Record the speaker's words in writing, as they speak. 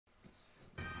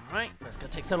Alright, it's gonna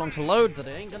take so long to load that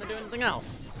it ain't gonna do anything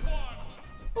else.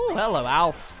 Oh, hello,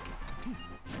 Alf.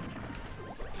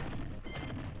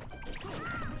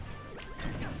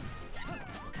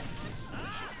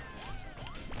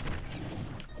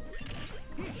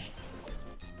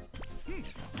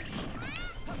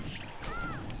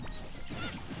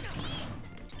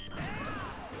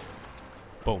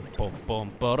 Boom, boom,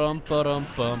 boom, ba-dum, ba-dum,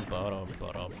 bum, ba-dum,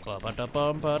 ba-dum,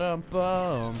 ba-ba-da-bum, ba-dum,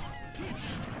 bum.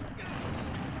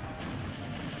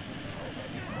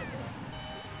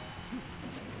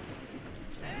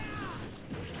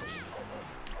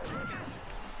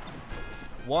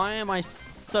 Why am I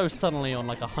so suddenly on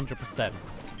like 100%?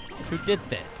 Who did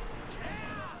this?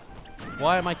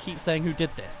 Why am I keep saying who did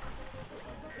this?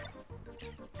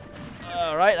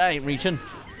 Alright, that ain't reaching.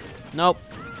 Nope.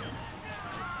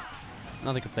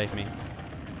 Nothing could save me.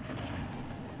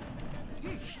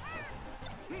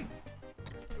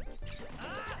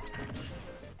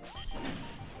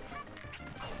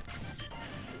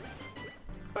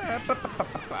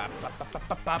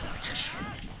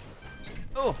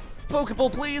 Oh,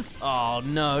 Pokeball, please! Oh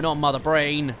no, not Mother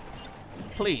Brain.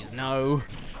 Please, no.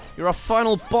 You're a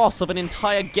final boss of an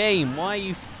entire game. Why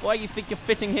you think you're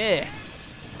fitting here?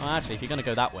 Well, actually, if you're gonna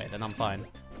go that way, then I'm fine.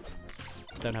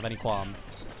 Don't have any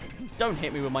qualms. Don't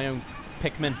hit me with my own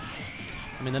Pikmin.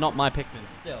 I mean, they're not my Pikmin.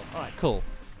 Still. Alright, cool.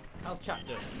 How's chat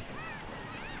doing?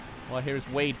 All I hear is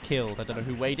Wade killed. I don't know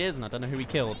who Wade is, and I don't know who he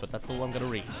killed, but that's all I'm gonna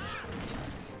read.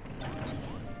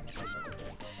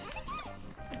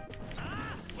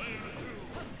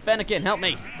 Fennekin, help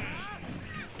me!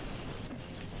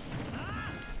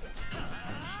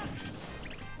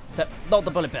 Except, not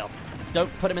the bullet bill.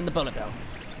 Don't put him in the bullet bill.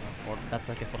 Or that's,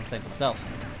 I guess, what I'm saying to myself.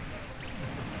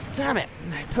 Damn it!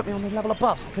 He put me on the level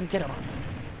above, so I couldn't get him on.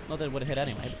 Not that it would have hit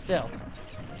anyway, but still.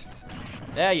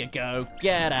 There you go.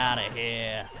 Get out of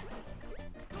here.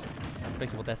 That's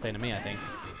basically what they're saying to me, I think.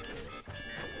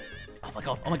 Oh my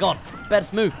god, oh my god.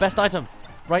 Best move, best item.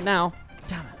 Right now.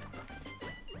 Damn it.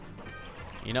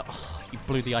 You know, oh, you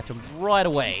blew the item right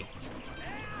away.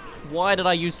 Why did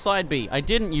I use side B? I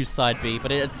didn't use side B,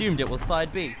 but it assumed it was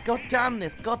side B. God damn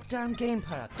this goddamn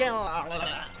gamepad.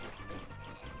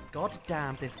 God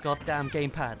damn this goddamn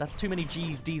gamepad. That's too many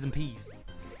G's, D's, and P's.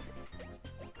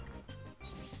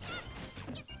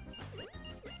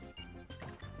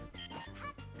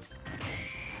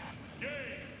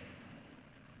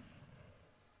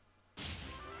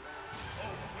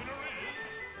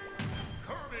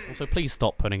 Also, please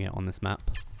stop putting it on this map.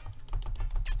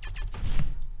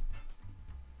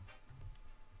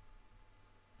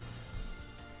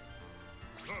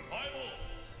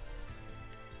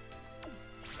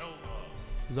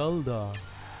 Zelda.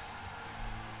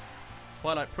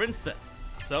 Twilight Princess.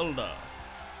 Zelda.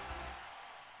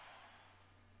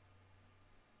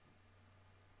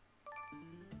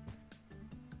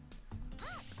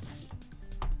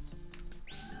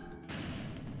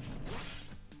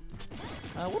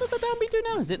 What does that Danby do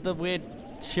now? Is it the weird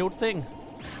shield thing?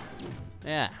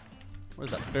 Yeah. What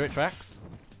is that, Spirit Tracks?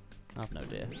 I have no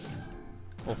idea.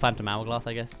 Or Phantom Hourglass,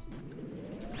 I guess.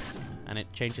 And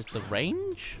it changes the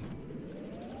range?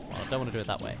 Well, I don't want to do it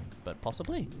that way, but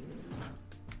possibly.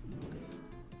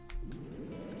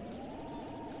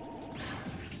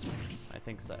 I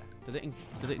think so. Does it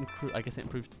improve? I guess it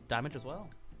improves damage as well.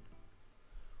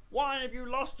 Why have you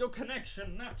lost your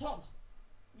connection, laptop?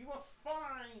 You were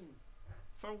fine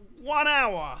for 1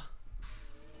 hour.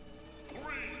 3, 2,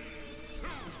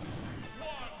 1.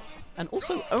 And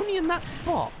also only in that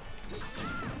spot.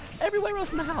 Everywhere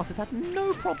else in the house, it's had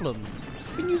no problems.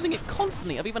 I've been using it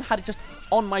constantly. I've even had it just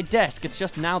on my desk. It's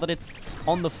just now that it's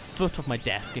on the foot of my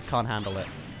desk, it can't handle it.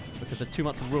 Because there's too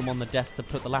much room on the desk to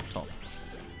put the laptop.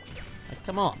 Like,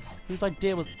 come on. Whose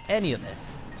idea was any of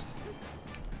this?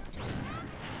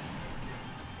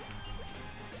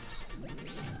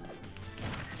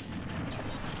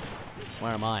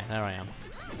 Where am I? There I am.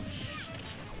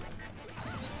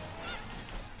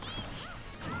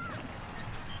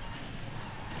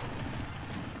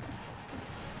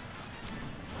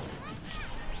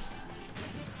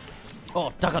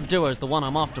 Oh, Duck Duo is the one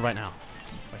I'm after right now.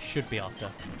 I should be after.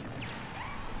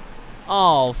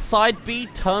 Oh, side B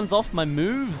turns off my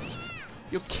move?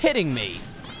 You're kidding me.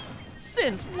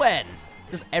 Since when?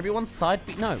 Does everyone's side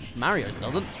B? No, Mario's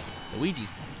doesn't.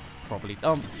 Luigi's probably.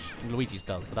 Luigi's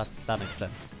does, but that makes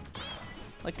sense.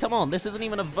 Like, come on, this isn't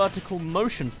even a vertical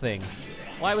motion thing.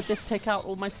 Why would this take out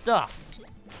all my stuff?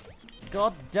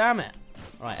 God damn it.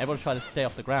 Alright, everyone try to stay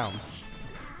off the ground.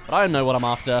 But I don't know what I'm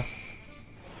after.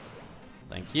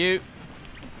 Thank you.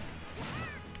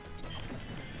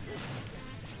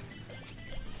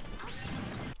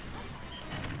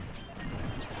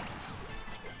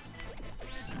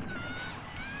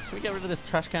 Can we get rid of this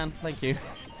trash can? Thank you.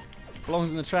 Belongs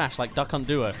in the trash like Duck Hunt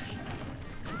Duo.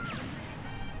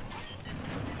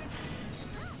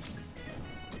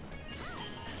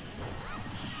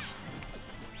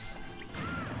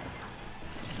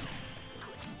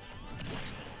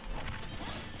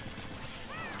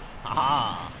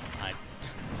 Aha!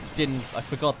 I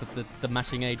forgot that the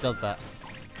mashing A does that.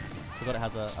 Forgot it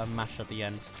has a mash at the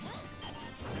end.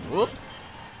 Whoops!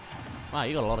 Wow,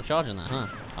 you got a lot of charge in that, huh?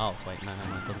 Oh, wait, no,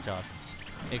 it doesn't charge.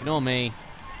 Ignore me.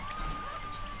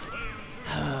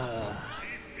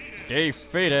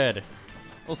 Defeated!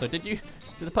 Also, did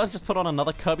the person just put on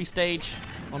another Kirby stage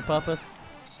on purpose?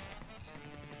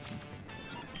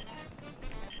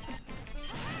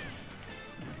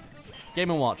 Game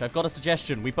 & Watch, I've got a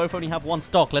suggestion. We both only have one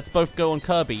stock. Let's both go on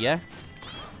Kirby, yeah?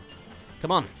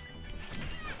 Come on.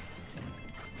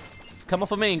 Come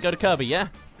off of me and go to Kirby, yeah?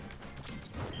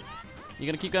 You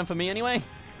gonna keep going for me anyway?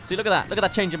 See, look at that. Look at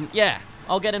that change of... Yeah,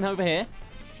 I'll get him over here.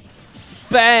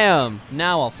 Bam!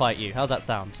 Now I'll fight you. How's that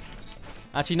sound?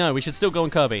 Actually, no. We should still go on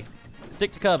Kirby.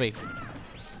 Stick to Kirby.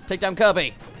 Take down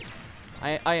Kirby.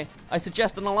 I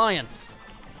suggest an alliance.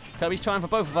 Kirby's trying for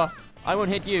both of us. I won't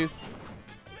hit you.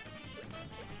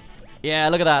 Yeah,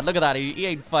 look at that. Look at that. He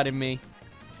ain't fighting me.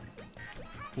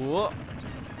 Whoa.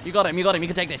 You got him. You got him. You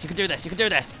can take this. You can do this. You can do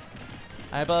this.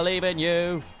 I believe in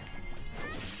you.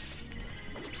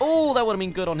 Oh, that would have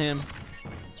been good on him.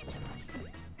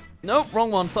 Nope, wrong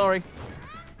one. Sorry.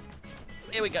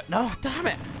 Here we go. No, damn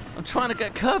it. I'm trying to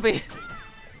get Kirby.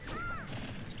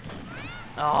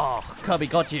 Oh, Kirby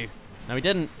got you. No, he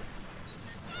didn't.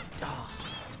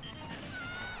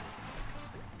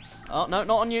 Oh, no,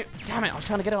 not on you. Damn it, I was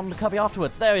trying to get it on the Kirby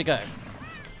afterwards. There we go.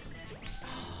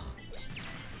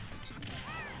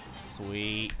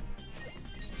 Sweet.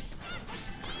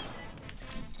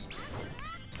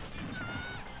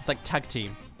 It's like tag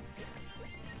team.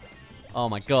 Oh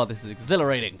my god, this is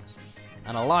exhilarating.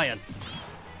 An alliance.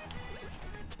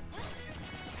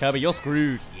 Kirby, you're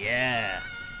screwed. Yeah.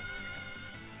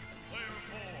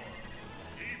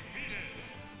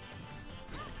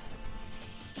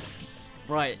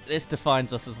 Right, this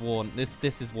defines us as war.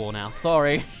 This is war now.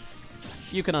 Sorry.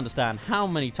 You can understand. How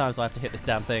many times do I have to hit this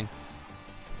damn thing?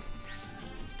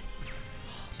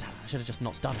 Oh, damn, I should have just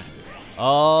not done it.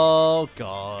 Oh,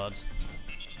 God.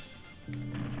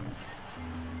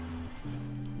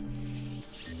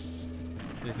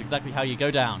 This is exactly how you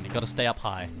go down. You gotta stay up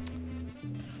high.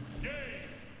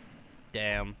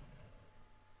 Damn.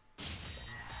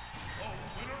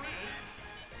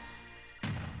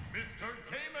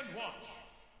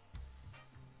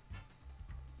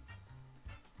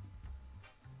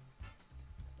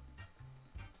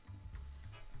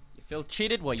 Feel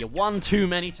cheated? Well, you won too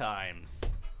many times.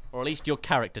 Or at least your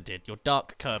character did. Your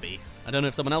Dark Kirby. I don't know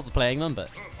if someone else was playing them, but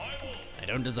they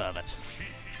don't deserve it.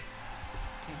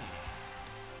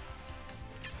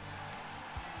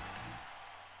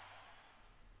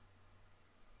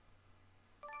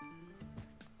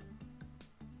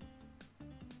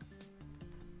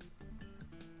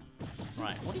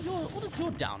 Right, what does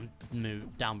your down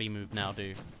B move now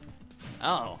do?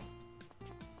 Oh.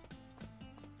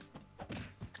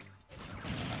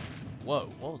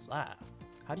 Whoa, what was that?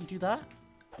 How do you do that?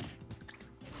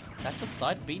 That's just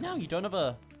side B now? You don't have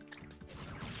a...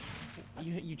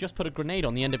 You just put a grenade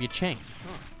on the end of your chain.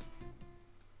 Huh.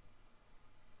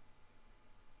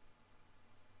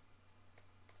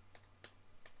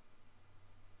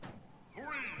 Three,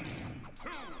 two,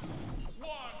 one.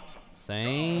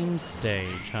 Same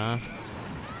stage, huh?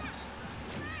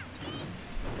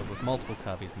 But with multiple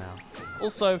Kirby's now.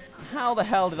 Also, how the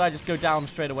hell did I just go down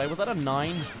straight away? Was that a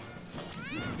 9?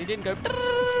 He didn't go.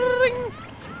 Oh,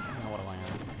 what do I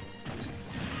have?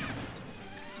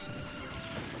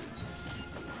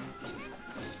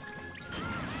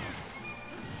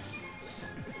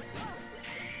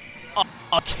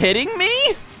 Are kidding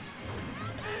me?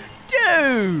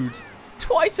 Dude!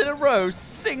 Twice in a row,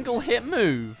 single hit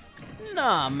move.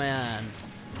 Nah, man.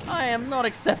 I am not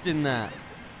accepting that.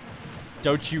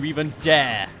 Don't you even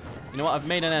dare. You know what? I've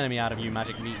made an enemy out of you,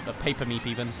 Magic Meep. Paper Meep,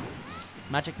 even.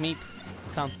 Magic Meep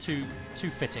sounds too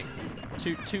fitting.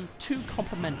 Too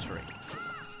complimentary.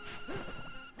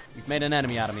 You've made an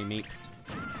enemy out of me, Meep.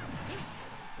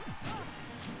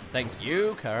 Thank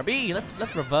you, Kirby.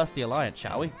 Let's reverse the alliance,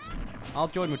 shall we? I'll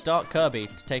join with Dark Kirby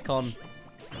to take on...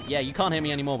 Yeah, you can't hit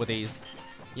me anymore with these.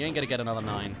 You ain't gonna get another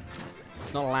 9.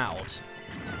 It's not allowed.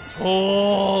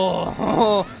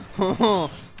 Oh!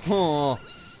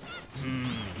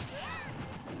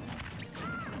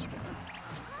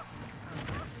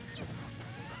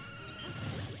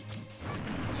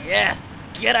 Yes!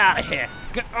 Get out of here!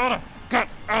 Get out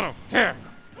of here!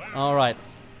 All right.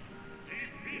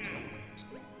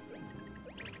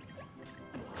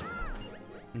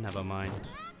 Never mind.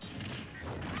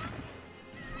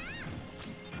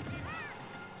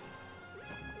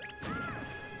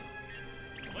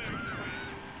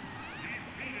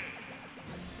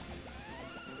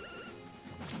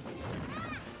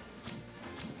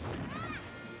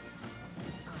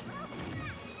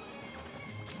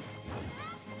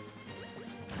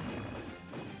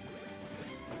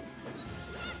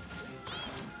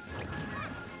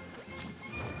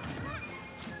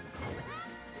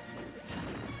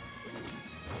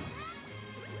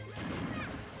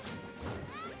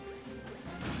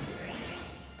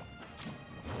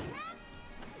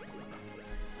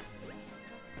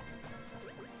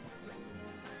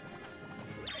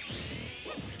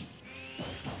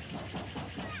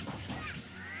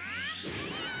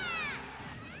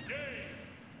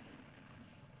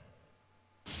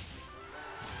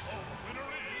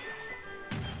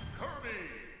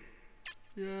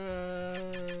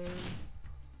 Yay.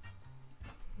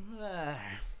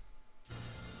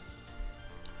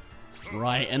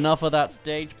 Right, enough of that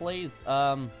stage, please.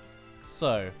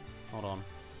 So, hold on.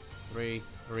 3.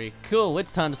 Cool,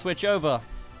 it's time to switch over.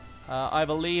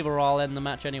 Either leave or I'll end the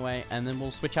match anyway, and then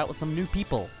we'll switch out with some new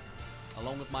people,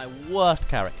 along with my worst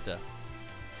character.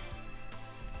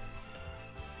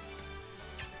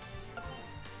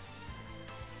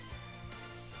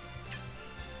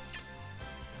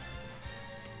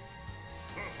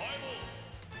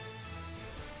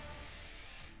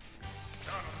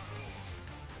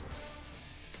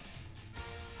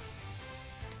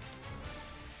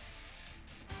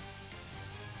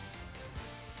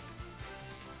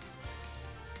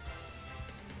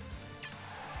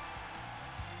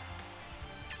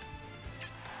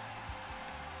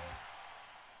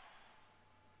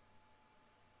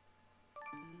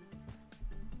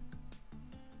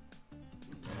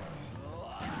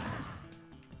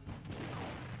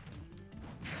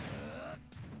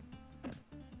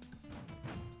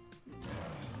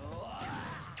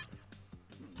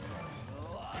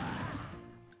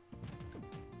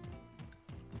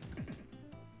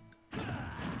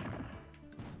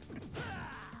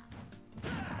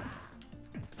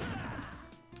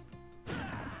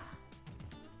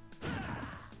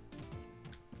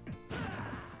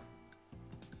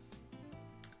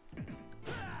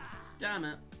 Damn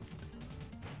it.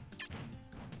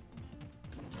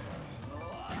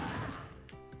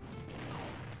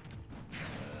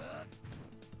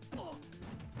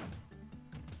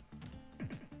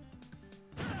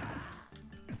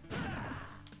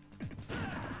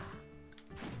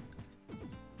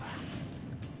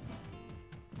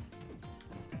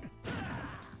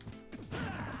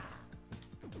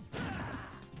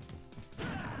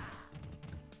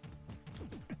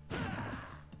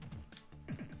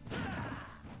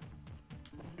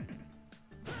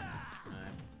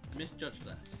 Misjudged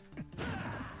that.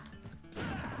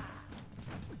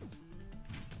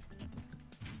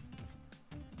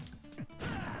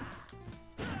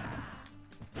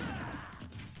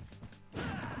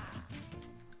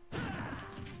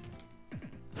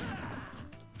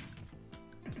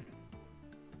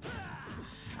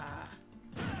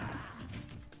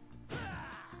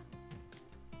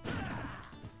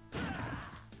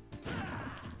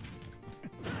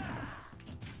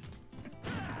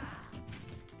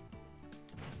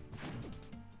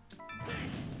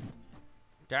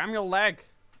 Damn your leg.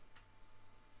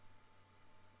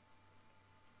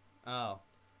 Oh.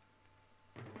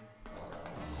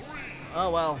 Oh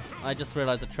well, I just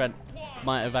realized that Trent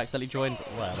might have accidentally joined, but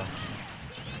whatever.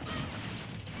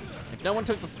 If no one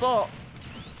took the spot.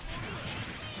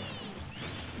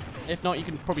 If not, you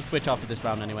can probably switch after this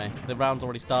round anyway. The round's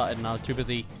already started and I was too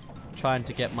busy trying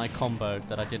to get my combo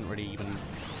that I didn't really even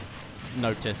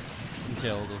notice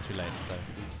until it was too late, so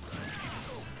oops.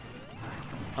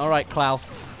 Alright,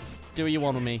 Klaus. Do what you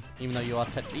want with me, even though you are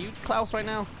Are you Klaus right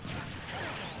now?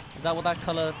 Is that what that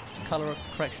color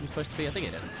correction is supposed to be? I think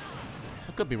it is.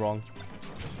 I could be wrong.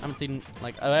 I haven't seen,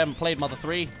 like, I haven't played Mother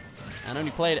 3, and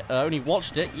only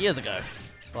watched it years ago.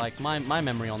 So, like, my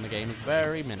memory on the game is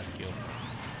very minuscule.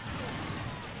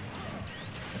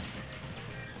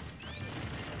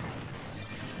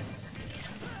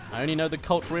 I only know the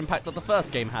cultural impact that the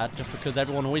first game had just because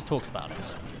everyone always talks about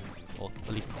it. Or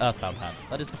at least Earthbound had.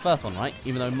 That is the first one, right?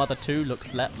 Even though Mother 2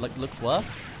 looks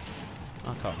worse.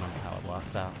 I can't remember how it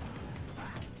works out.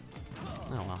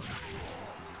 Oh well.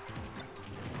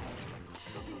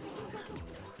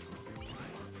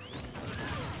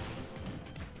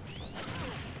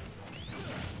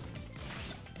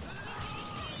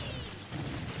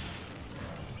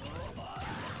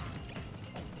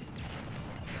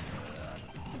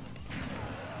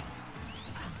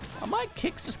 my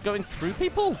kicks just going through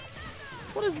people?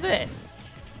 What is this?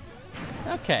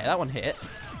 Okay, that one hit.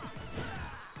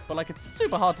 But like, it's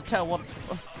super hard to tell what...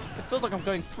 It feels like I'm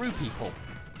going through people.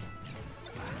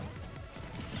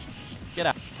 Get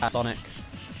out, Sonic.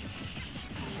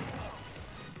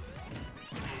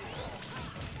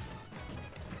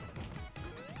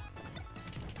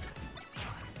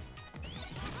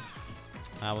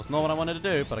 That was not what I wanted to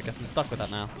do, but I guess I'm stuck with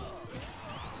that now.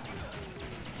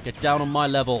 Get down on my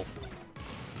level.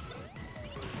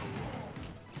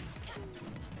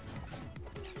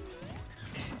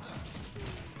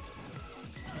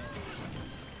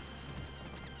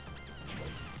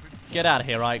 Get out of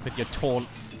here, Ike, with your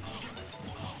taunts.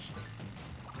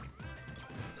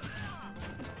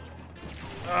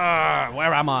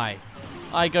 Where am I?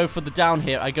 I go for the down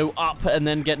here. I go up and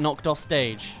then get knocked off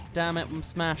stage. Damn it,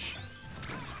 smash.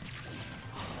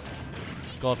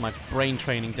 God, my brain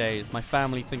training days. My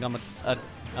family think I'm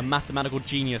a mathematical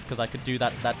genius because I could do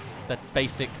that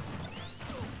basic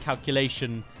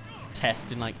calculation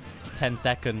test in like 10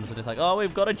 seconds. And it's like, oh,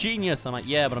 we've got a genius. I'm like,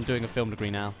 yeah, but I'm doing a film degree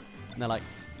now. And they're like,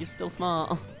 you're still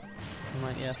smart. I'm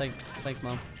like, yeah, thanks,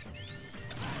 Mom.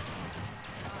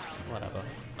 Whatever.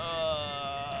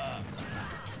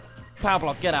 Power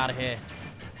block, get out of here.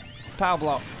 Power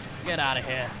block, get out of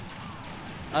here.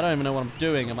 I don't even know what I'm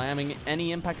doing. Am I having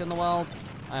any impact in the world?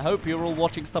 I hope you're all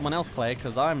watching someone else play,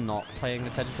 because I'm not paying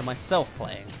attention to myself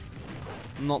playing.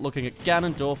 I'm not looking at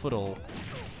Ganondorf at all.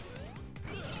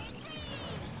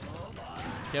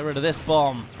 Get rid of this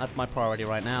bomb. That's my priority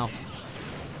right now.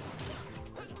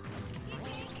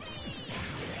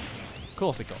 Of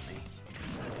course it got me.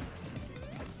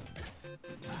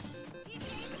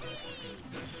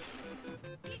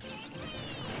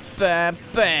 Bam,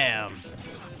 bam!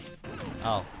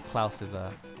 Oh, Klaus is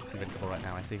invincible right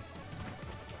now, I see.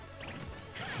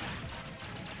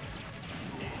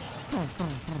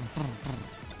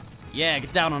 Yeah,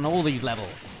 get down on all these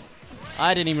levels.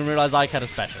 I didn't even realize Ike had a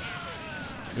special.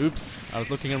 Oops, I was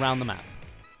looking around the map.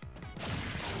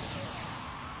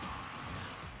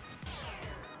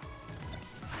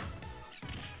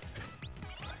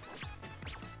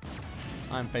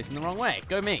 I'm facing the wrong way.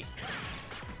 Go me.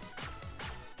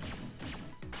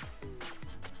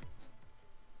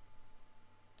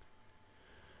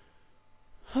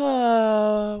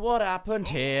 What happened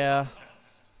here?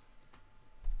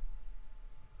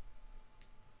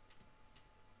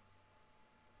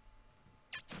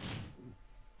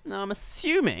 Now I'm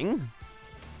assuming,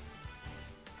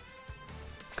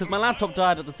 because my laptop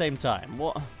died at the same time.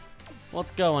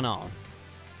 What's going on?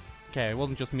 Okay, it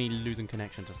wasn't just me losing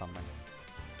connection to something.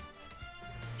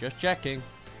 Just checking.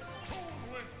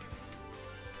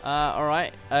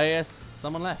 Alright. I guess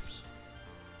someone left.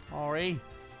 Sorry.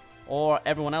 Or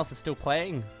everyone else is still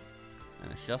playing.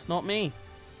 And it's just not me.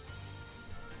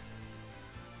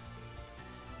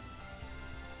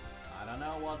 I don't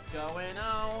know what's going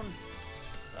on.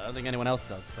 I don't think anyone else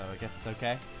does, so I guess it's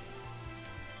okay.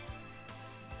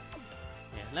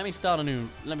 Yeah, let me start a new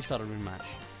match.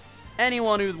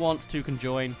 Anyone who wants to can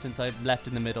join, since I've left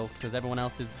in the middle, because everyone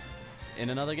else is in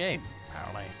another game,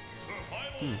 apparently.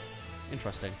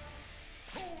 Interesting.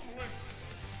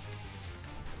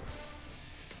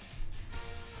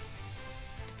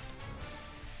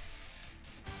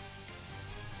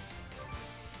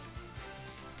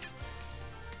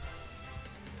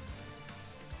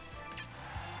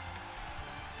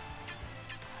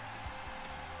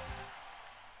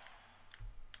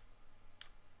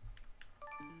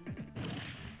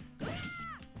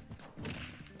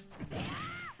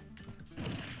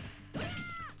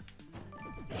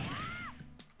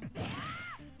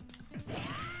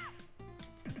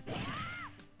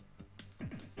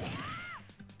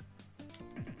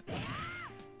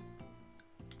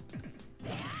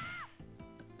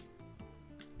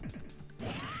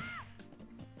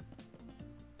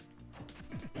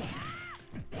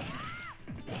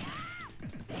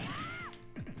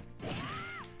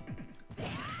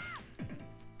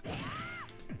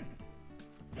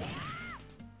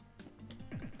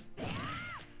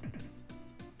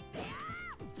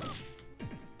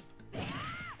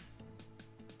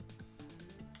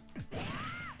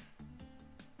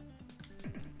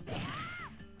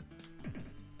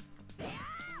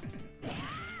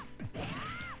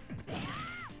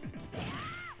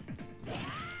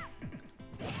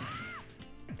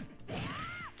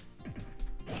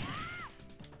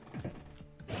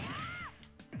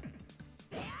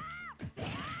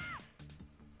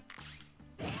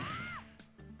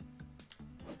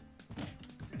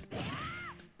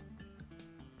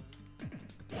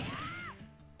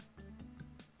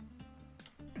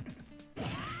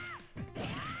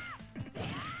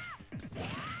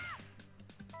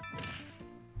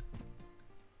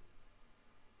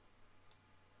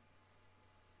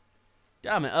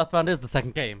 Damn it, Earthbound is the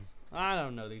second game. I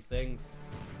don't know these things.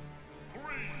 3,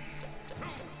 2,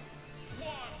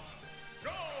 1,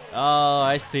 go! Oh,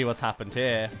 I see what's happened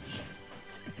here.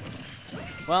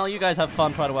 Well, you guys have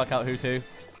fun trying to work out who's who.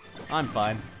 I'm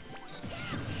fine.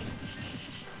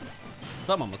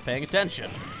 Someone was paying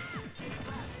attention.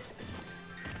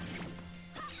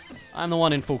 I'm the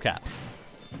one in full caps.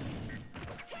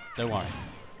 Don't worry.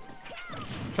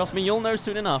 Trust me, you'll know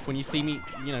soon enough when you see me,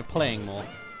 you know, playing more.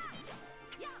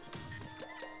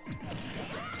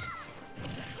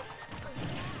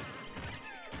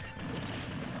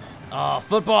 Oh,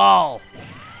 football!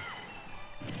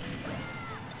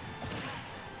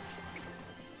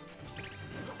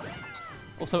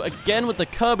 Also, again with the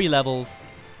Kirby levels.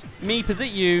 Meep, is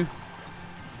it you?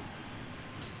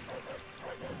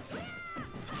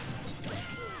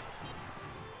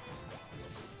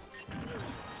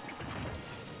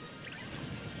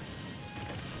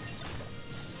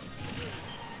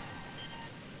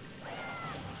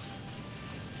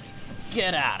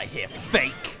 Get out of here,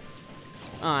 fake!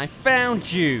 I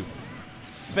found you,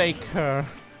 faker.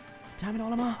 Damn it,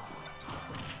 Olimar.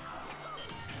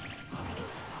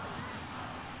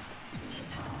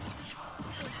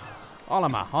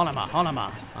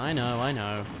 Olimar. I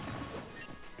know.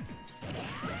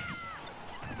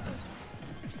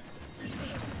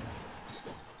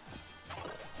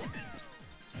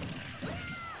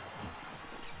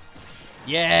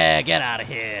 Yeah, get out of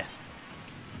here.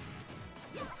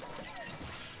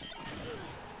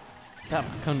 Damn,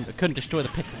 I couldn't destroy the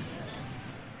pixel.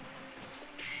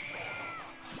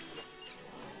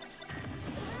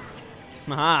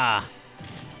 Aha!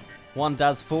 One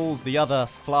Daz falls, the other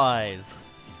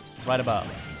flies. Right above.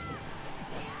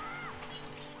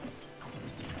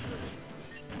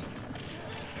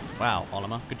 Wow,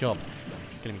 Olimar, good job.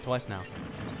 Killing me twice now.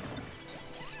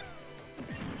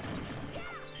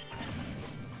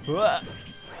 Uah.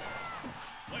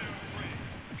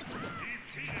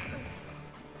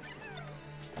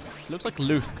 Looks like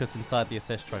Lucas inside the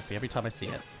assist trophy every time I see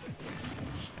it.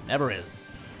 It never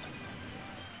is.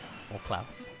 Or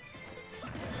Klaus.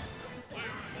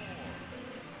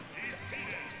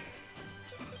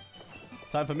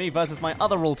 Time for me versus my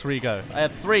other alter ego. I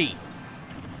have 3.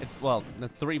 It's, well, the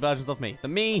 3 versions of me. The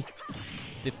me,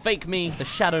 the fake me, the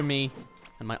shadow me,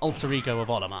 and my alter ego of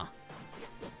Olimar.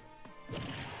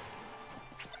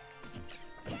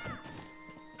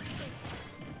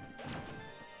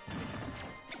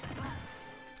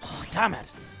 Oh, damn it.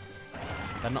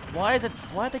 They're not,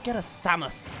 why'd they get a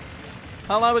Samus?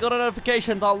 Hello, we got a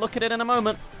notifications. I'll look at it in a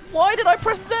moment. Why did I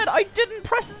press Z? I didn't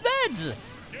press Z!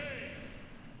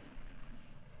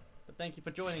 Thank you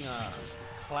for joining us.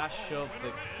 Clash of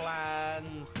the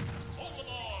Clans.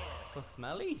 For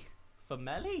Smelly? For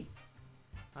Melly?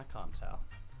 I can't tell.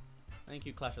 Thank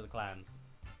you, Clash of the Clans.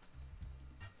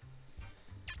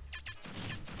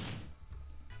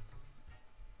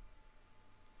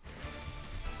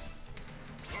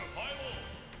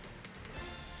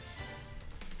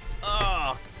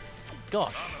 Oh,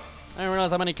 gosh. I didn't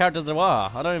realize how many characters there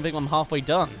are. I don't even think I'm halfway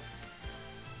done.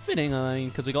 Fitting, I mean,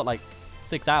 because we got like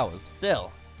 6 hours, but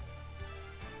still.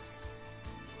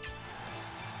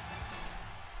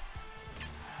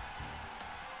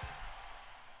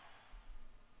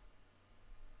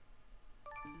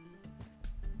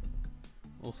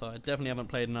 Also, I definitely haven't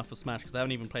played enough for Smash because I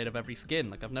haven't even played of every skin.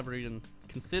 Like, I've never even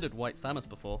considered White Samus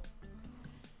before.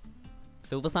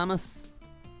 Silver Samus?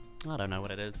 I don't know what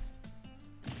it is.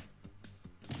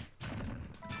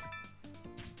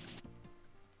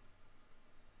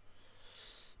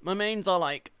 My mains are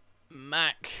like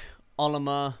Mac,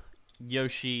 Olimar,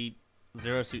 Yoshi,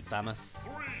 Zero Suit Samus,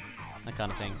 that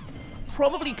kind of thing.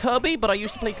 Probably Kirby, but I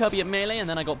used to play Kirby at Melee and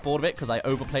then I got bored of it because I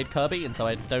overplayed Kirby and so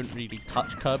I don't really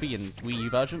touch Kirby in Wii U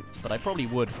version, but I probably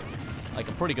would. Like,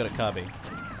 I'm pretty good at Kirby.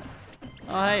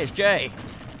 Oh, hey, it's Jay.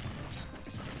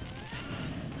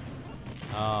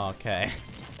 Oh, okay.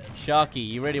 Sharky,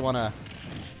 you really wanna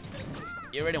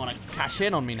cash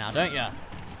in on me now, don't ya?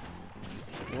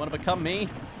 You wanna become me?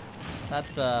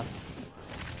 That's a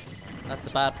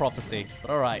bad prophecy,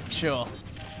 but alright, sure.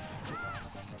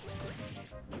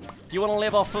 Do you want to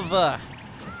live off of, want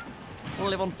to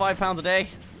live on £5 a day?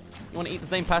 You want to eat the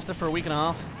same pasta for a week and a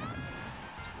half?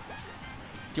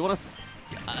 Do you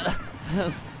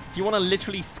want to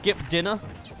literally skip dinner?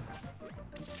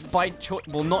 By choice,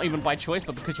 well, not even by choice,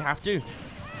 but because you have to.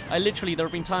 There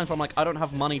have been times where I'm like, I don't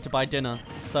have money to buy dinner,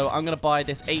 so I'm going to buy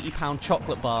this £80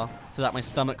 chocolate bar so that my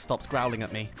stomach stops growling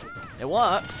at me. It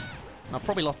works. I've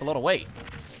probably lost a lot of weight,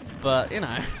 but, you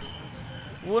know,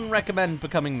 wouldn't recommend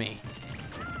becoming me.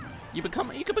 You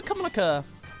could become like a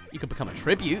You could become a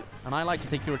tribute, and I like to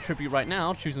think you're a tribute right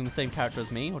now, choosing the same character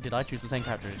as me, or did I choose the same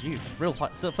character as you? Real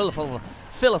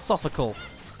philosophical.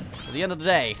 At the end of the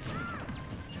day,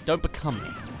 don't become me.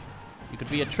 You could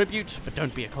be a tribute, but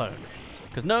don't be a clone.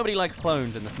 Because nobody likes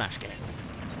clones in the Smash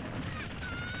games.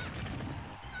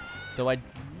 Though I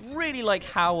really like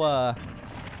how,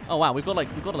 oh wow, we've got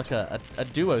like a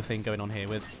duo thing going on here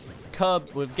with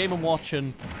Game & Watch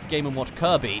and Game & Watch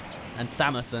Kirby and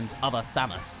Samus and other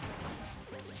Samus.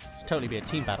 Should totally be a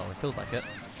team battle, it feels like it.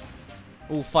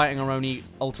 All fighting our own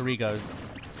alter egos.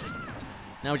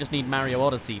 Now we just need Mario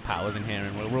Odyssey powers in here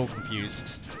and we're all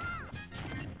confused.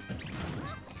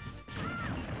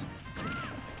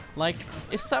 Like,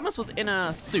 if Samus was in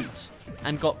a suit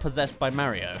and got possessed by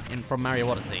Mario from Mario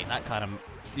Odyssey, that kind of,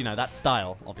 you know, that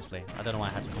style, obviously. I don't know why I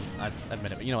had to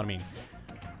admit it, but you know what I mean.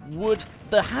 Would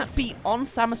the hat be on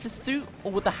Samus's suit,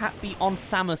 or would the hat be on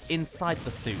Samus inside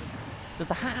the suit? Does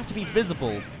the hat have to be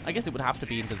visible? I guess it would have to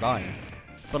be in design.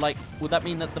 But, like, would that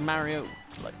mean that the Mario...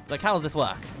 Like how does this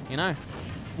work, you know?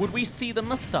 Would we see the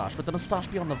mustache? Would the mustache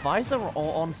be on the visor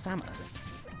or on Samus?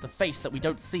 The face that we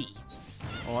don't see?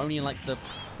 Or only in, like, the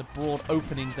broad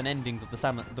openings and endings of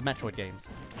the Metroid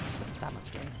games? The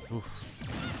Samus games. Oof.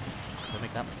 Don't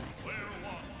make that mistake.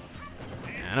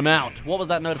 And I'm out. What was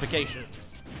that notification?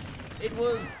 It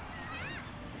was...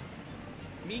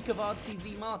 Mikavadzi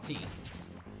Z Marty.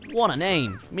 What a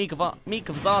name.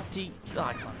 Mikavadzi... Oh,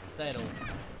 I can't say it all.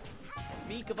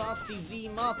 Mikavadzi Z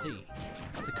Marty.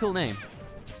 That's a cool name.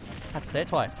 Had to say it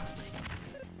twice.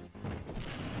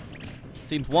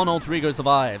 Seems one alter ego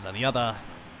survives and the other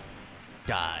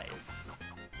dies.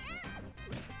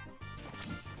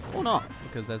 Or not,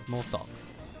 because there's more stocks.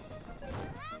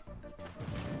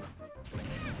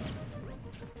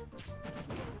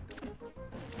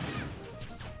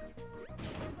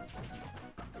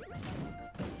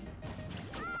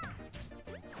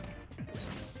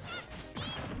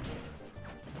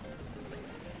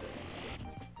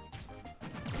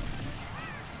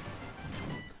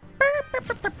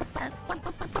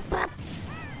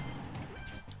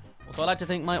 So I like to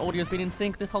think my audio's been in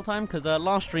sync this whole time, because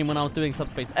last stream when I was doing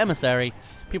Subspace Emissary,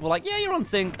 people were like, yeah, you're on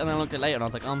sync, and then I looked at it later and I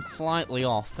was like, I'm slightly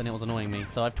off, and it was annoying me.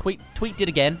 So I've tweaked it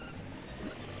again,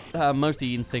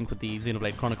 mostly in sync with the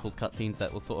Xenoblade Chronicles cutscenes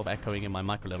that was sort of echoing in my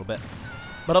mic a little bit.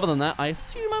 But other than that, I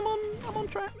assume I'm on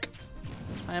track.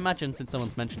 I imagine since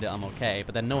someone's mentioned it, I'm okay,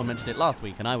 but then no one mentioned it last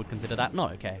week, and I would consider that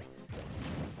not okay.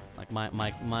 Like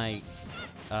my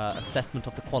assessment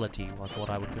of the quality was what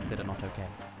I would consider not okay.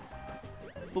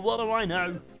 But what do I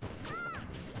know?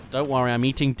 Don't worry, I'm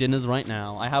eating dinners right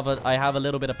now. I have a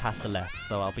little bit of pasta left,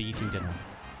 so I'll be eating dinner.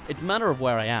 It's a matter of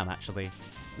where I am, actually.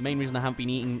 The main reason I haven't been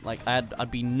eating, like,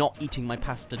 I'd be not eating my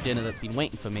pasta dinner that's been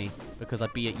waiting for me, because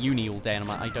I'd be at uni all day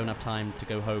and I don't have time to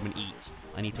go home and eat.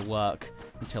 I need to work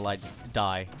until I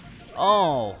die.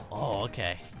 Oh,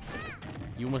 okay.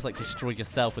 You almost like destroyed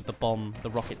yourself with the bomb, the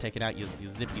rocket taking out your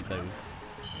zippy zone.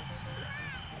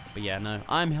 But yeah, no,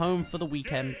 I'm home for the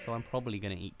weekend, so I'm probably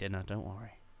going to eat dinner, don't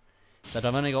worry. Except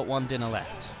I've only got one dinner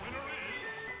left.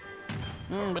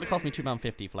 But it cost me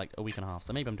 £2.50 for like a week and a half,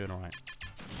 so maybe I'm doing alright.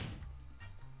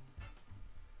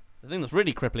 The thing that's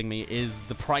really crippling me is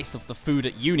the price of the food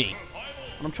at uni.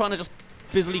 And I'm trying to just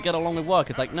busily get along with work.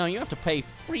 It's like, no, you have to pay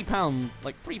 £3,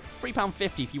 like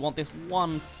 £3.50 if you want this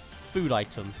one food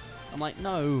item. I'm like,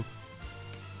 no.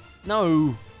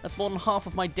 No, that's more than half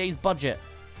of my day's budget.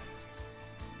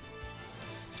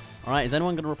 Alright, is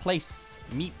anyone going to replace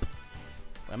Meep?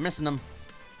 We're missing them.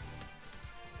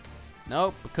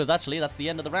 No, because actually that's the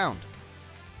end of the round.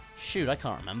 Shoot, I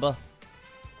can't remember.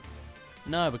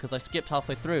 No, because I skipped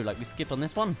halfway through, like we skipped on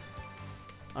this one.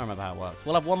 I don't remember how it works.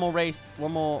 We'll have one more race,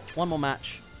 one more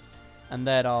match, and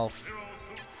then I'll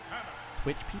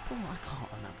switch people? I can't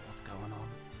remember what's going on.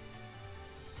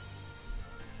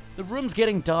 The room's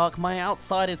getting dark, my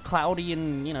outside is cloudy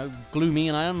and, you know, gloomy,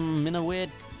 and I'm in a weird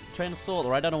train of thought,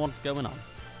 or I don't know what's going on.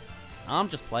 I'm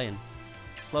just playing.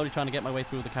 Slowly trying to get my way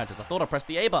through the characters. I thought I pressed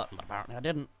the A button, but apparently I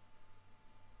didn't.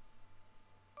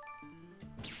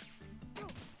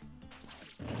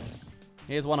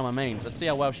 Here's one of my mains. Let's see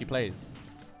how well she plays.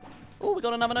 Oh, we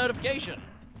got another notification.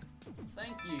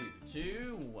 Thank you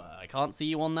to... I can't see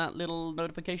you on that little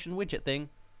notification widget thing.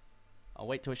 I'll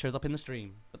wait till it shows up in the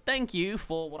stream. But thank you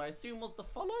for what I assume was the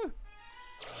follow.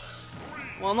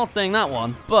 Well, I'm not saying that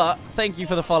one, but thank you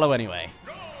for the follow anyway.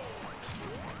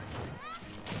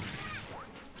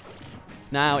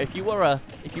 Now, if you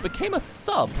became a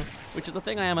sub, which is a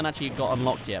thing I haven't actually got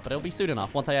unlocked yet, but it'll be soon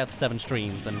enough once I have 7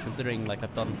 streams, and considering like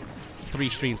I've done 3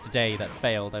 streams today that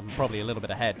failed, I'm probably a little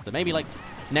bit ahead. So maybe like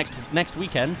next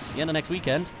weekend, the end of next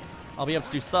weekend, I'll be able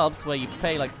to do subs where you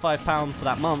pay like £5 for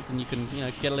that month and you can, you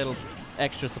know, get a little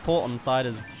extra support on the side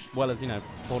as well as, you know,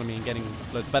 supporting me and getting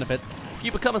loads of benefits. If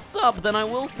you become a sub, then I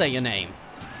will say your name.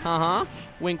 Haha.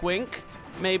 Wink, wink.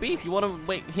 Maybe if you want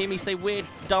to hear me say weird,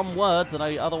 dumb words that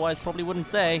I otherwise probably wouldn't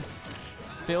say,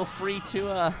 feel free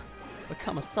to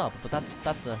become a sub. But that's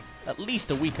at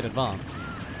least a week in advance.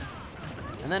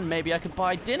 And then maybe I could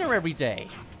buy dinner every day.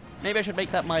 Maybe I should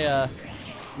make that my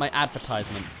my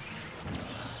advertisement.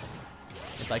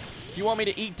 It's like, do you want me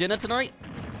to eat dinner tonight?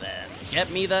 Then get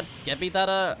me that.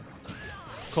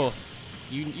 Of course,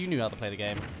 you knew how to play the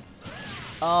game.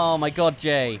 Oh my God,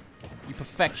 Jay. You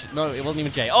perfection. No, it wasn't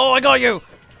even Jay. Oh, I got you!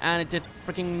 And it did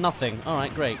freaking nothing.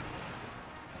 Alright, great.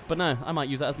 But no, I might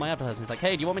use that as my advertising. It's like,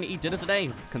 hey, do you want me to eat dinner today?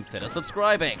 Consider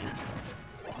subscribing.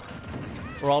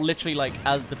 Or I'll literally, like,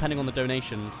 as depending on the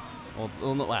donations,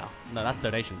 or not, wow, no, that's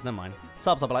donations, never mind.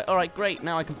 Subs, I'll be like, alright, great,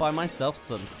 now I can buy myself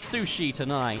some sushi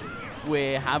tonight.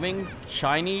 We're having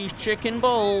Chinese chicken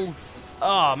bowls.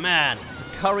 Oh, man, it's a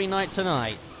curry night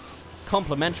tonight.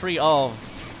 Complimentary of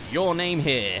your name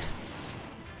here.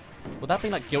 Would that be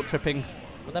like guilt tripping?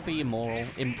 Would that be immoral?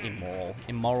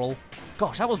 Immoral?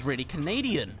 Gosh, that was really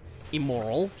Canadian.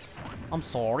 Immoral. I'm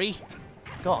sorry.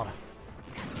 God.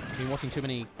 I've been watching too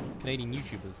many Canadian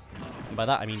YouTubers. And by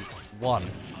that I mean one.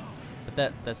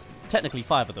 But there's technically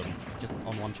 5 of them, just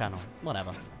on one channel.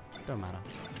 Whatever. Don't matter.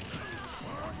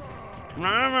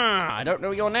 I don't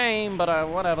know your name, but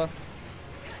whatever.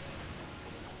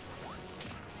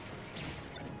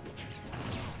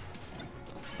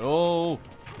 Oh.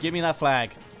 Give me that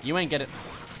flag. You ain't get it.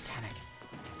 Damn it.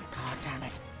 God damn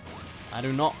it. I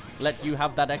do not let you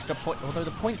have that extra point. Although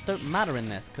the points don't matter in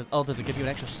this. Because, oh, does it give you an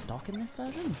extra stock in this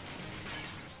version?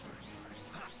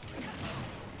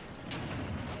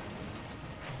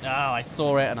 Oh, I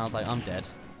saw it and I was like, I'm dead.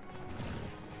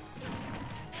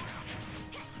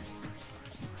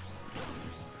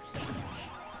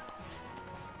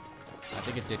 I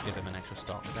think it did give him an extra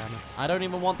stock. Damn it. I don't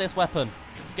even want this weapon.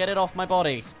 Get it off my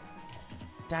body.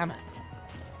 Damn it.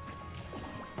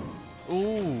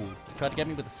 Ooh. Tried to get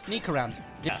me with a sneak around.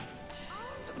 Yeah.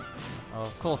 Oh,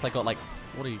 of course I got like...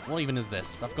 What even is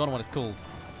this? I've forgotten what it's called.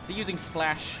 Is it using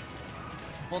Splash?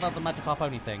 I thought that was a Magikarp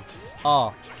only thing.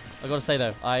 Oh. I gotta say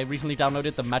though, I recently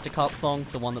downloaded the Magikarp song,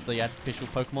 the one that the official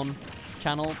Pokemon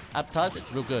channel advertised.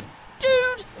 It's real good.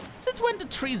 Dude! Since when do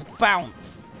trees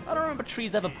bounce? I don't remember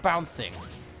trees ever bouncing.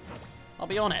 I'll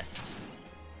be honest.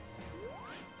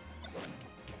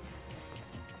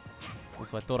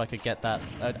 So I thought I could get that.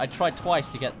 I tried twice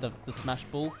to get the Smash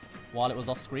Ball while it was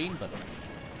off screen, but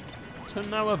to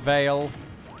no avail.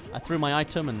 I threw my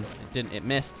item and it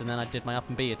missed, and then I did my up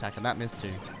and B attack and that missed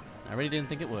too. I really didn't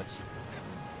think it would.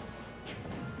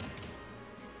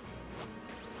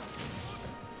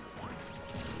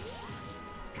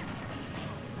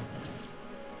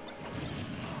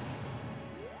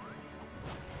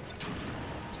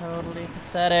 Totally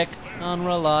pathetic,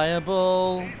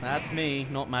 unreliable. That's me,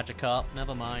 not Magikarp.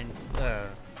 Never mind.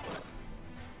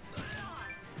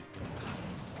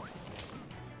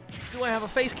 Do I have a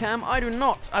face cam? I do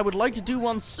not. I would like to do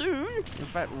one soon. In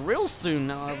fact, real soon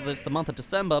now that it's the month of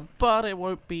December, but it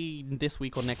won't be this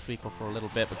week or next week or for a little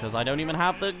bit because I don't even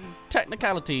have the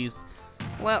technicalities,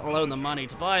 let alone the money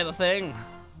to buy the thing.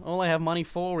 All I have money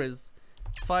for is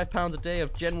 £5 a day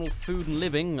of general food and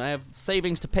living. I have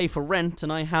savings to pay for rent,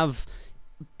 and I have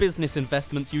business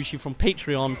investments, usually from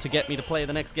Patreon, to get me to play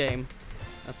the next game.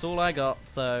 That's all I got,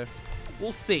 so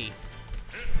we'll see.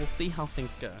 We'll see how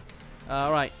things go.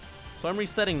 Alright, so I'm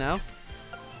resetting now.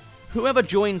 Whoever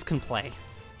joins can play.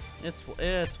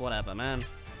 It's whatever, man.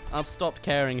 I've stopped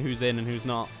caring who's in and who's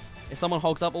not. If someone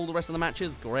hogs up all the rest of the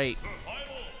matches, great.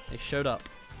 They showed up.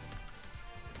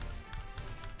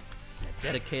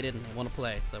 Dedicated and I want to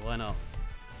play, so why not?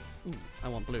 Ooh, I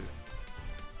want blue.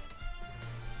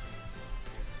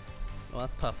 Oh,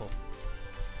 that's purple.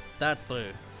 That's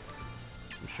blue.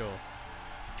 I'm sure.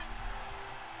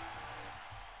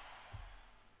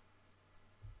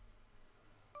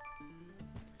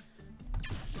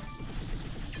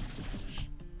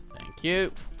 Thank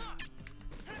you.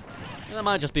 That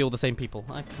might just be all the same people.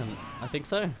 I think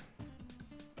so.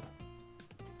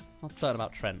 Not certain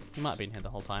about Trent. He might have been here the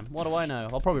whole time. What do I know?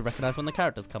 I'll probably recognize when the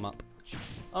characters come up.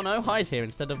 Oh no, Hi's here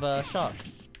instead of Shark.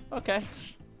 Okay.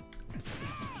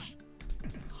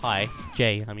 Hi,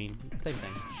 Jay. I mean, same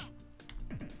thing.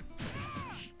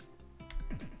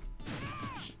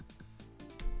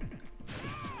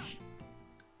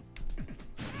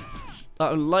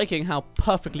 I'm liking how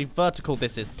perfectly vertical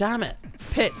this is. Damn it!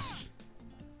 Pit!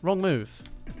 Wrong move.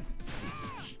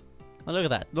 Oh, look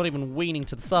at that. Not even weaning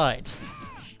to the side.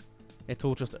 It's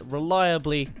all just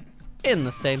reliably in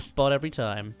the same spot every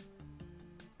time.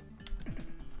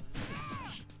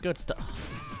 Good stuff.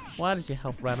 Why does your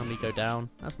health randomly go down?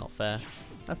 That's not fair.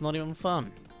 That's not even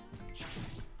fun.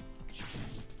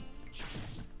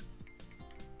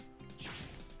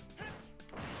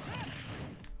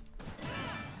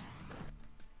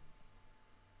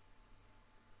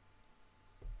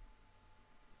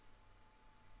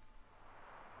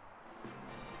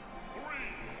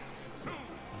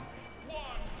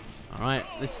 Alright,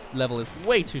 this level is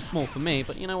way too small for me,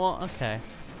 but you know what? Okay.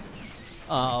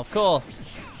 Oh, of course.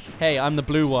 Hey, I'm the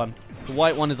blue one. The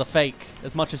white one is a fake.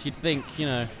 As much as you'd think, you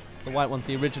know, the white one's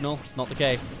the original. It's not the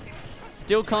case.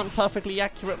 Still can't perfectly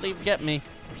accurately get me.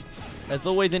 There's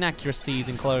always inaccuracies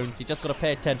in clones. You just gotta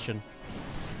pay attention.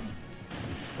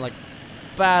 Like,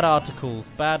 bad articles,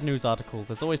 bad news articles.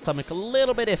 There's always something a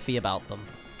little bit iffy about them.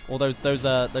 Or those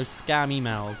scam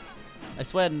emails. I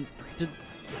swear,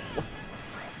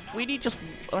 we need just...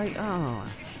 Why are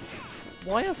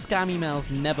scam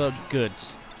emails never good?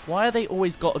 Why are they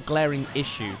always got a glaring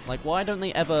issue? Like, why don't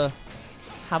they ever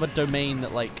have a domain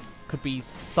that, like, could be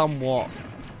somewhat,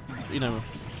 you know,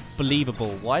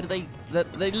 believable? Why do they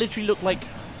literally look like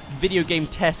video game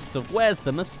tests of where's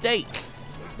the mistake?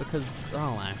 Because,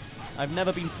 I've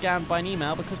never been scammed by an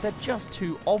email because they're just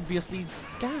too obviously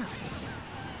scams.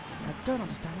 I don't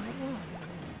understand how it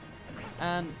works.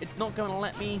 And it's not going to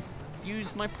let me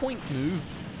use my points move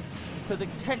because it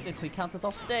technically counts as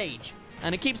off stage,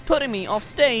 and it keeps putting me off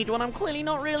stage when I'm clearly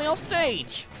not really off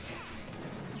stage.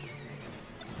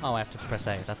 Oh, I have to press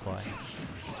A, that's why.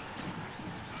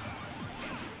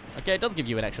 Okay, it does give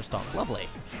you an extra stock. Lovely.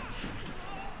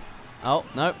 Oh,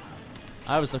 no.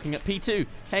 I was looking at P2.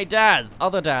 Hey, Daz,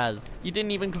 other Daz. You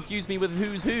didn't even confuse me with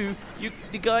who's who.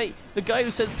 The guy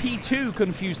who says P2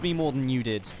 confused me more than you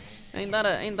did. Ain't that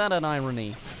an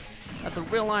irony? That's a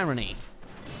real irony.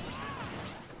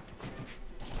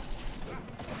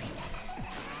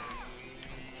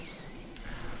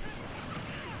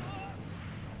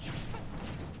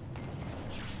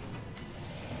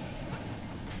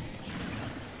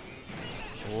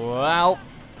 Wow.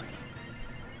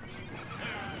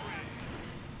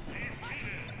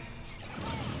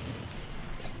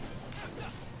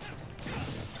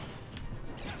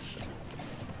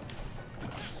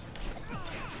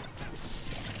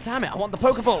 Damn it, I want the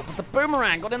Pokeball, but the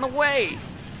boomerang got in the way!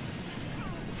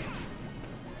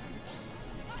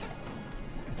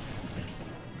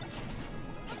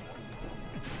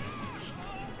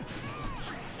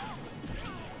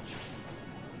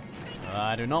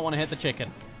 I do not want to hit the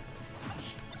chicken.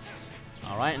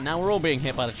 Alright, and now we're all being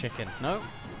hit by the chicken. No,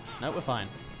 no, we're fine.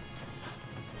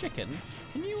 Chicken,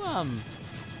 can you,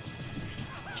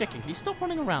 Chicken, can you stop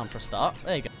running around for a start?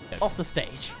 There you go. Off the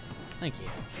stage. Thank you.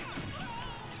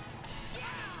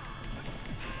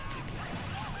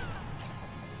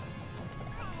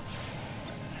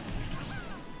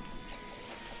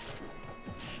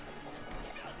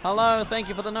 Hello, thank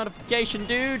you for the notification,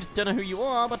 dude. Don't know who you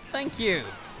are, but thank you.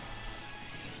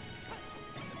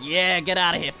 Yeah, get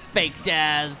out of here, fake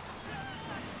Daz.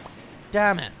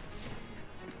 Damn it.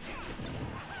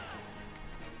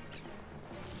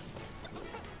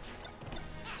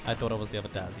 I thought I was the other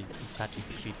Daz. He actually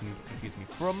succeeded and confused me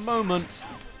for a moment.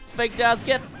 Fake Daz,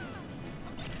 get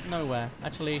nowhere.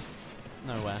 Actually,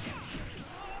 nowhere.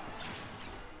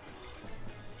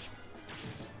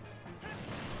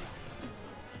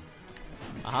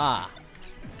 Aha.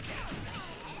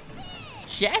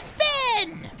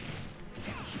 Chespin!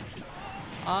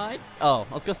 I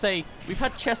was gonna say, we've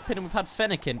had Chespin and we've had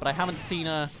Fennekin, but I haven't seen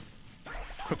a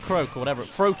Croak or whatever,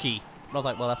 Froakie. And I was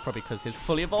like, well, that's probably because his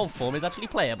fully evolved form is actually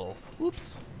playable.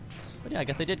 Whoops. But yeah, I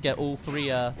guess they did get all three,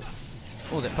 what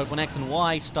was it, Pokemon X and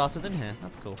Y starters in here.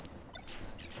 That's cool.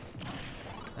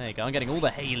 There you go, I'm getting all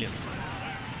the Hailers.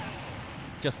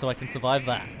 Just so I can survive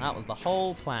that. That was the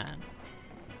whole plan.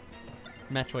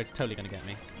 Metroid's totally gonna get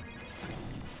me.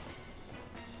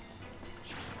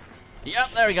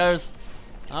 Yep, there he goes.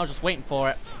 I was just waiting for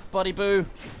it. Buddy boo.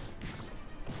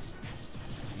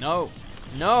 No.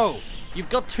 No! You've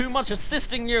got too much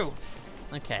assisting you!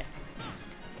 Okay.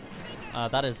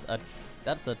 That's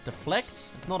a deflect?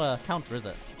 It's not a counter, is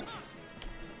it?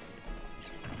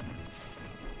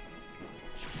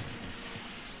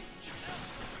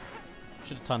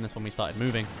 Should have timed this when we started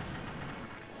moving.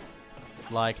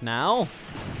 Like now.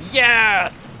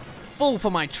 Yes! Fall for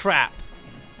my trap!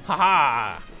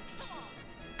 Haha!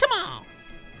 Come on!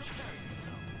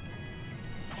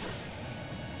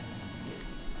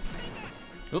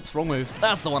 Oops, wrong move.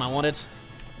 That's the one I wanted.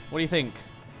 What do you think?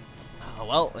 Oh,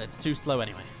 well, it's too slow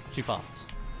anyway. Too fast.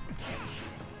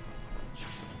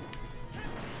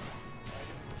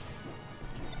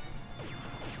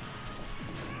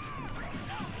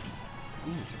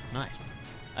 Ooh, nice.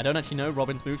 I don't actually know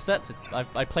Robin's movesets.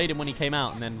 I played him when he came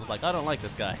out and then was like, I don't like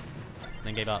this guy. And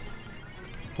then gave up.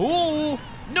 Ooh!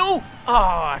 No! Oh,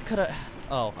 I could have...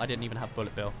 Oh, I didn't even have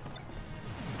Bullet Bill.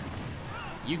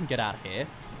 You can get out of here.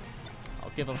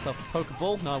 I'll give myself a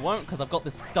Pokeball. No, I won't, because I've got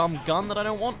this dumb gun that I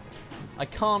don't want. I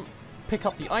can't pick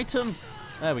up the item.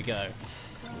 There we go.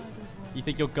 You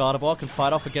think your Gardevoir can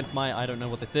fight off against my... I don't know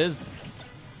what this is.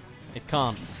 It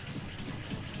can't.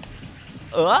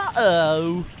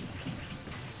 Uh-oh!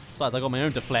 Besides, I got my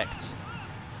own deflect.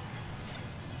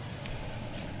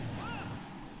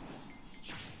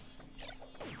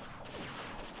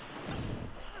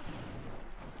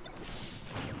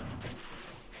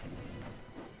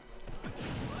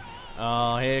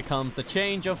 Oh, here comes the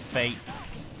change of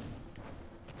fates.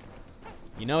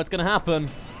 You know it's gonna happen.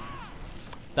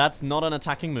 That's not an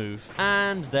attacking move.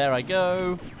 And there I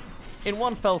go. In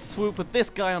one fell swoop with this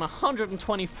guy on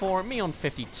 124 and me on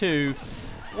 52.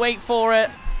 Wait for it.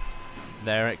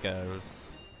 There it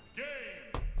goes. Game.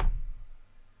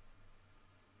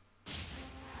 The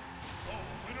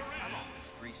winner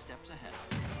is 3 steps ahead.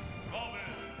 Robin.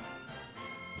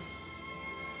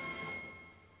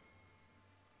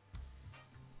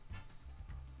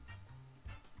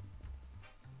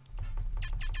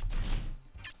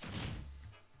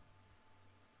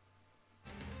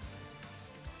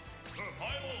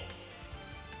 Survival.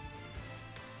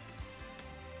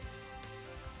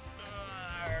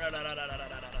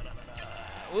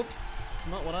 Oops,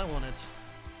 not what I wanted.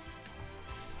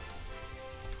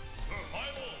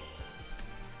 Survival.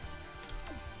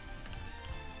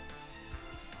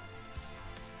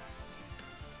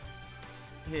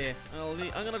 Here,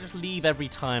 I'm gonna just leave every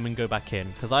time and go back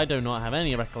in, because I do not have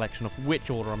any recollection of which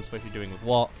order I'm supposed to be doing with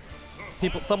what.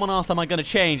 Someone asked, am I gonna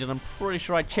change, and I'm pretty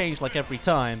sure I change like every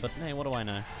time, but hey, what do I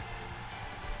know?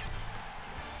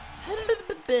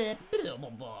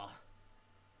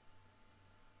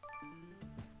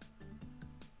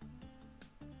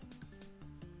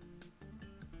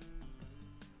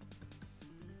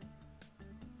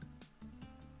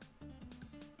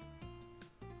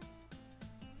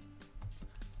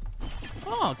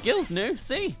 Oh, Gil's new.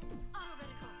 See?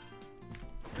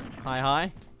 Hi,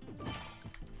 hi.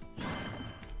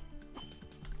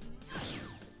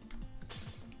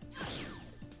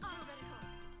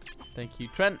 Thank you,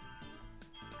 Trent.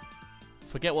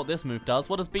 Forget what this move does.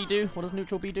 What does B do? What does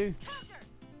neutral B do?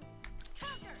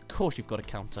 Of course you've got a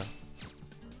counter.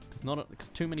 Because not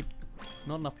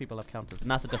enough people have counters. And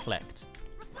that's a deflect.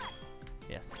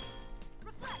 Yes.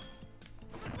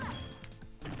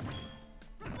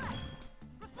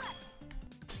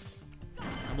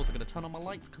 I'm also going to turn on my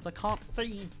lights because I can't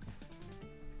see.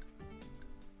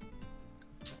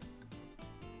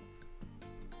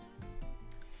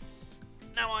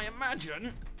 Now I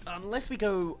imagine, unless we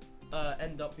go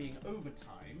end up being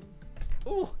overtime.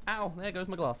 Oh, ow! There goes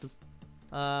my glasses.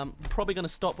 Probably going to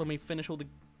stop when we finish all the.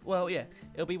 Well, yeah,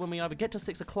 it'll be when we either get to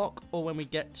 6 o'clock or when we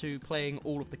get to playing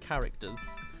all of the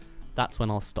characters. That's when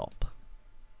I'll stop.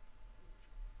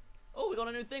 Oh, we got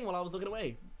a new thing while I was looking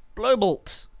away.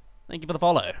 Blowbolt. Thank you for the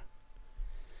follow.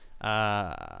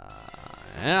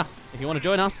 Yeah. If you want to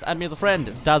join us, add me as a friend.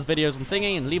 It's Daz Videos and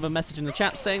Thingy, and leave a message in the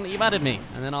chat saying that you've added me,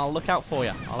 and then I'll look out for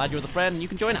you. I'll add you as a friend, and you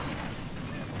can join us.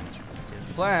 Here's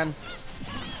the plan.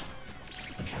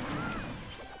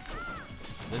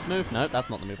 This move? No, that's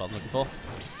not the move I was looking for.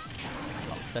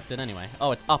 I'll accept it anyway.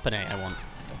 Oh, it's up and A I want.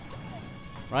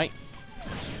 Right?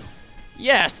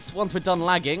 Yes! Once we're done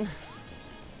lagging.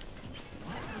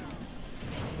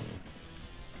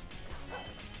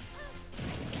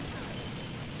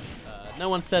 No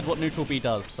one said what neutral B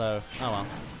does, so oh well.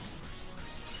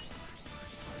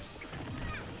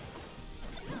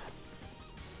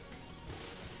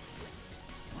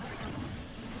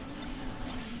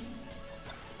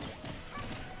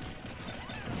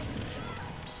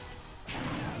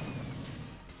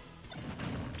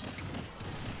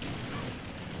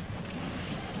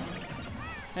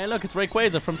 Hey look, it's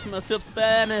Rayquaza from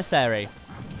Subspermissary.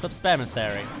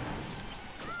 Subspermissary.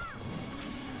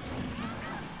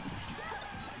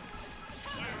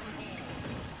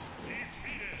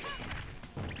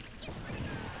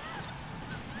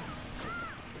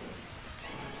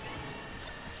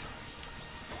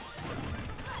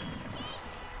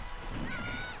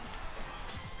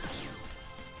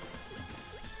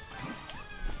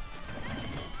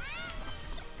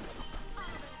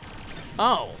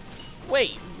 Oh,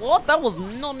 wait, what? That was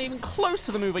not even close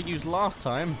to the move I used last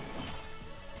time.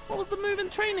 What was the move in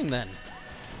training then?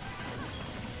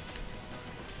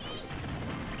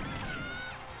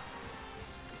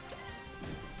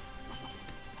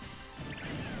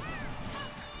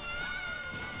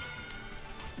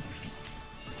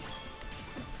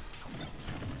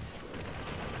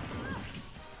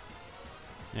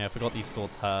 Yeah, I forgot these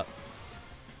swords hurt.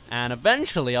 And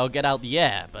eventually I'll get out the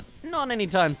air, but not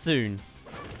anytime soon.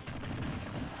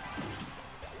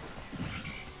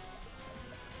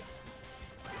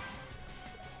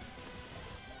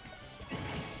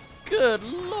 Good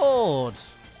lord!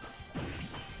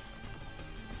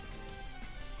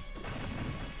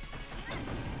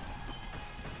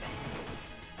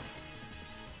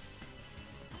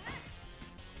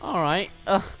 Alright,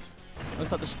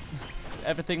 looks like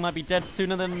everything might be dead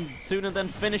sooner than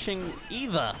finishing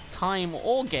either time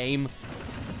or game,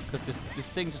 because this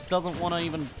thing just doesn't want to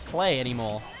even play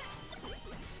anymore.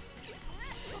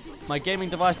 My gaming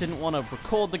device didn't want to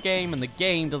record the game, and the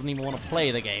game doesn't even want to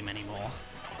play the game anymore.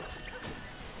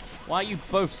 Why are you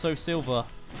both so silver?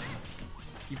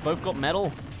 You both got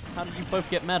metal? How did you both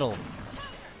get metal?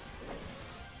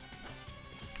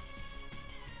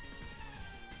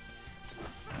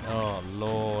 Oh,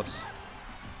 Lord.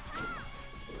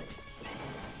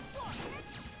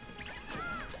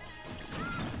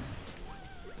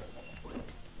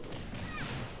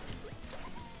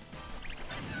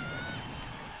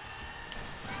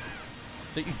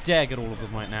 Don't you dare get all of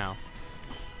them right now.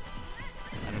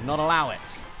 I do not allow it.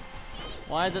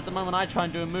 Why is it the moment I try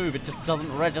and do a move, it just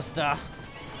doesn't register?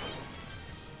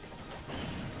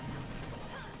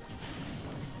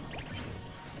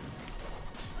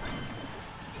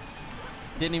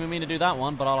 Didn't even mean to do that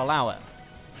one, but I'll allow it.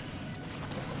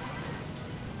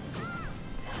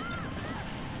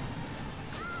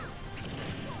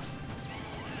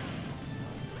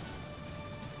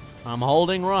 I'm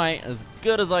holding right as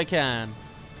good as I can.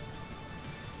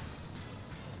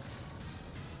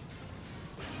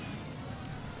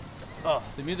 Oh,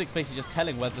 the music's basically just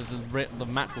telling whether the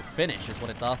match will finish is what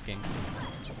it's asking.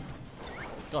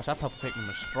 Gosh, that purple Pikmin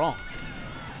was strong.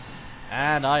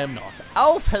 And I am not.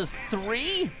 Alf has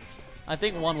 3? I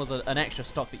think 1 was an extra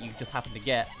stock that you just happened to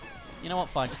get. You know what,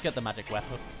 fine, just get the magic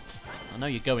weapon. I know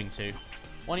you're going to.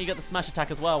 Why don't you get the smash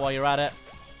attack as well while you're at it?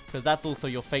 Because that's also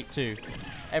your fate too.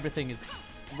 Everything is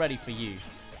ready for you.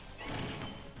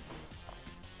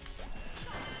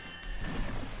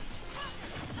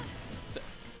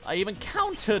 I even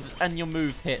countered and your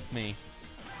moves hit me.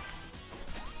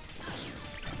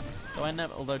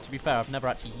 Although to be fair, I've never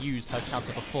actually used her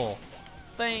counter before.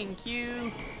 Thank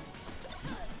you.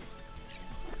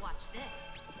 Watch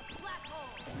this. Black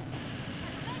hole.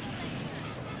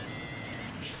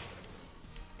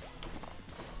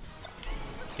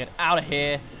 Get out of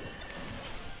here.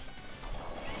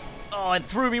 Oh, it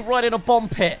threw me right in a bomb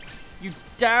pit. You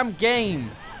damn game.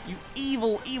 You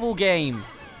evil, evil game.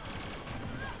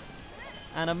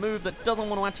 And a move that doesn't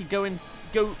want to actually go and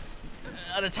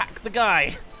attack the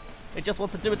guy. It just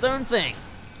wants to do its own thing.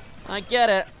 I get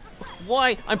it.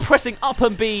 Why? I'm pressing up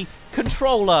and B.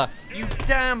 Controller. You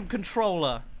damn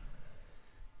controller.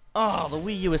 Oh, the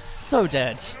Wii U is so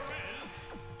dead.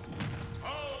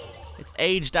 It's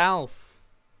aged Alf.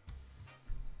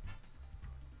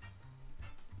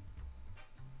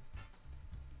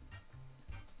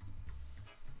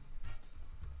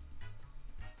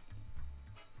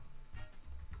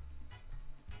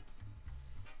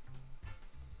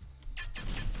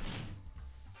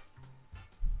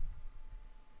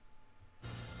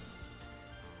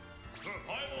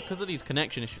 Because of these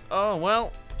connection issues. Oh,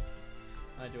 well.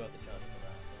 I do have the charger for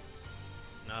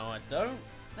that. No, I don't.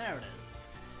 There it is.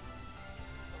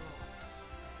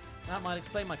 That might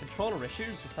explain my controller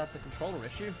issues, if that's a controller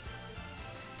issue.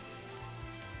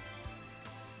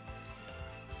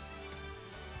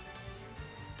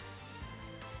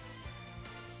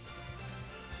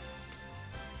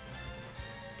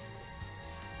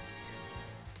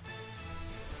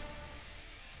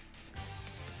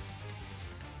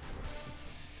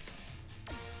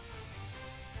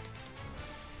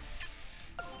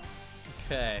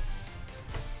 Okay.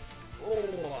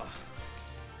 Oh.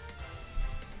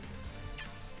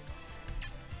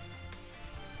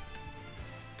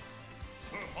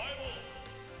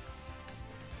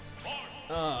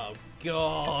 Oh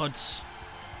God.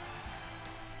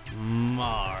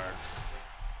 Marv.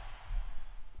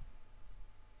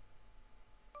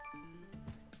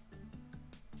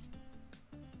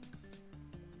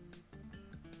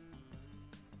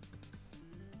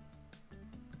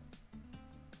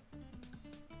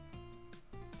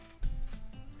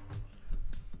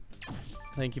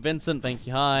 Thank you, Vincent. Thank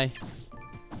you, Hi.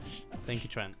 Thank you,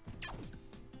 Trent.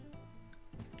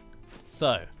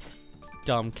 So,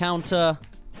 dumb counter.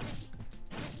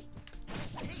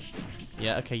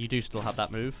 Yeah, okay, you do still have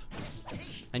that move.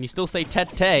 And you still say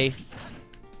Tete,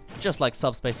 just like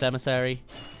Subspace Emissary.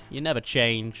 You never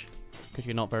change, because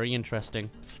you're not very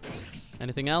interesting.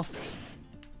 Anything else?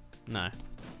 No.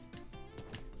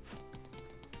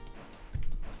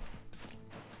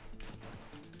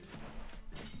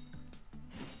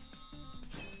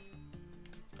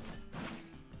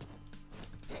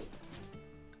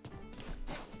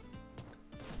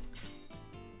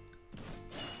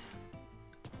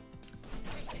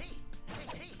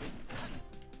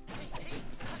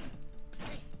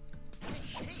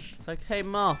 It's like, hey,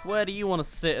 Marth, where do you want to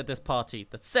sit at this party?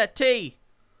 The settee!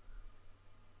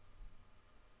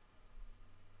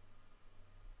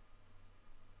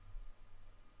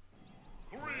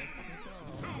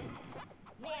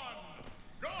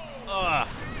 Ugh.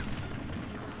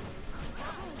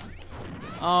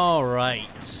 All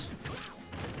right.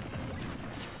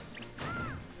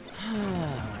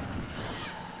 I'm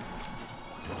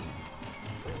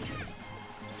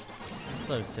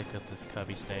so sick of this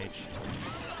Kirby stage.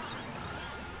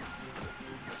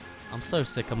 I'm so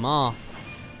sick of Marth.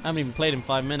 I haven't even played in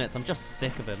 5 minutes. I'm just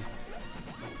sick of him.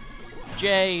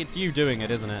 Jay, it's you doing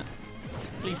it, isn't it?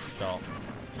 Please stop.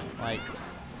 Like...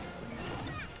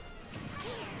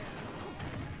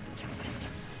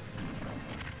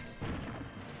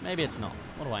 maybe it's not.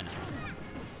 What do I know?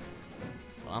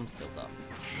 Well, I'm still dumb.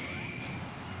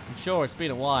 I'm sure it's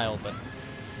been a while, but...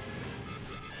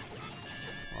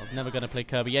 well, I was never going to play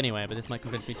Kirby anyway, but this might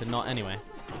convince me to not anyway.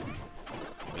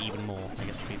 Or even more, I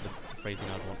guess would be the phrasing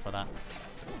I would want for that.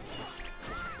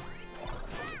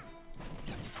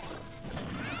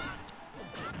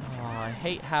 Oh, I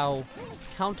hate how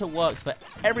counter works for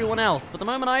everyone else, but the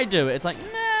moment I do it, it's like,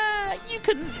 nah,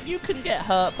 you can get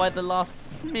hurt by the last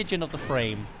smidgen of the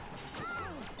frame.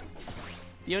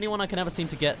 The only one I can ever seem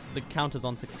to get the counters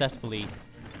on successfully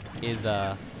is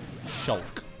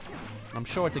Shulk. I'm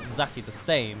sure it's exactly the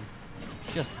same,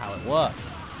 just how it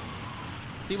works.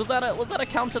 See, was that a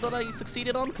counter that I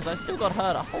succeeded on? Because I still got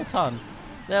hurt a whole ton.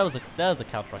 There's a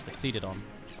counter I succeeded on,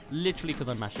 literally because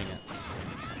I'm mashing it,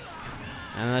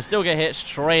 and I still get hit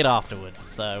straight afterwards.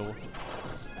 So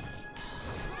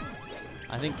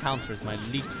I think counter is my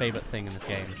least favorite thing in this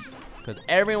game, because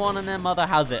everyone and their mother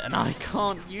has it, and I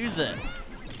can't use it.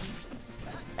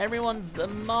 Everyone's a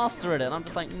master at it, and I'm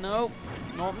just like, nope,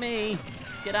 not me.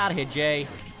 Get out of here, Jay.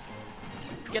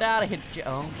 Get out of here, Jay.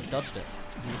 Oh, dodged it.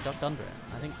 He ducked under it.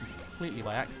 I think completely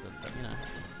by accident, but you know.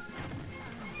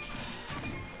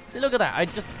 See, look at that. I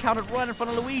just countered right in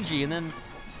front of Luigi, and then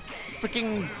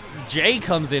freaking Jay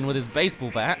comes in with his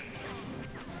baseball bat.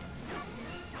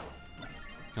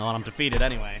 Oh, and I'm defeated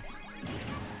anyway.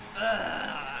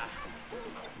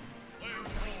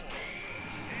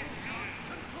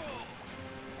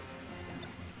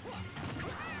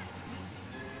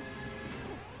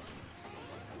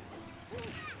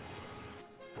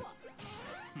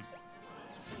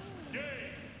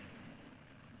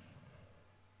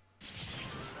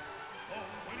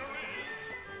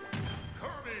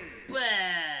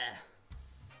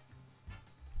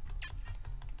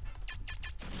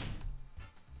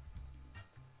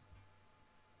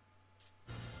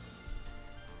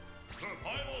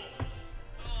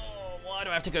 Why do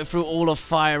I have to go through all of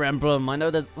Fire Emblem? I know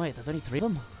there's... wait, there's only 3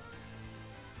 of them?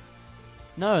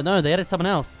 No, they added someone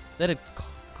else. They added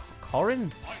Corrin?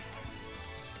 Is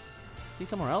he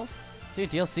somewhere else? Is he a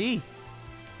DLC?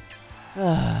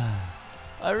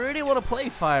 I really want to play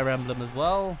Fire Emblem as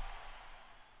well.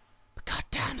 But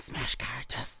goddamn Smash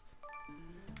characters.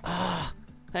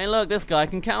 Hey look, this guy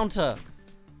can counter.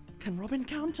 Can Robin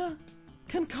counter?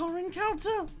 Can Corrin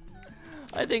counter?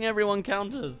 I think everyone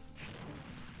counters.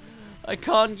 I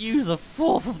can't use a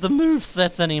 4th of the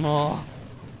movesets anymore.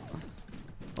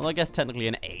 Well, I guess technically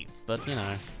an 8th, but you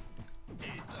know.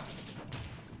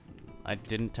 I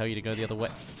didn't tell you to go the other way.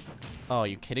 Oh, are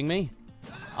you kidding me?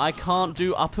 I can't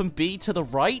do up and B to the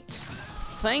right?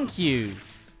 Thank you.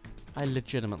 I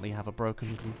legitimately have a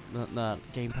broken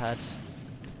gamepad.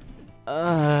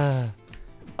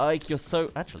 Ike, you're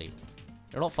so... actually,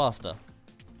 you're a lot faster.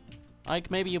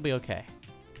 Ike, maybe you'll be okay.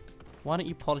 Why don't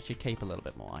you polish your cape a little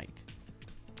bit more, Ike?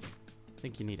 I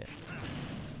think you need it.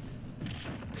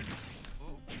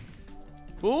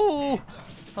 Ooh!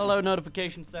 Hello,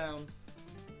 notification sound.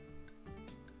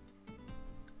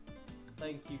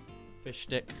 Thank you, fish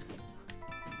stick.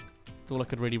 That's all I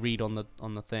could really read on the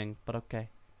thing, but okay.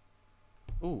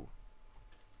 Ooh.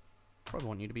 Probably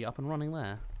want you to be up and running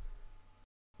there.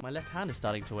 My left hand is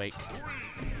starting to ache.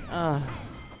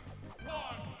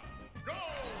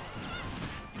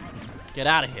 Get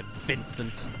out of here,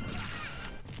 Vincent.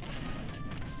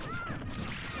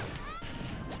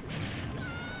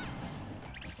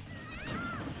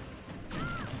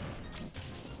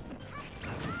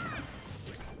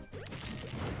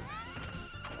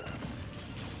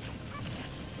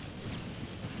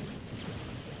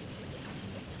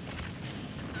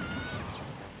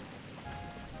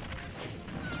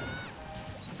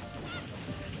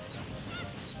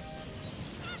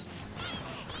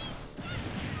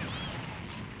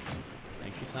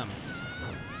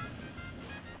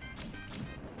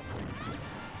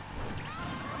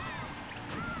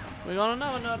 We got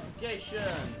another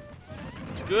notification.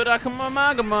 Good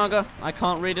Akamamaga. I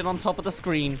can't read it on top of the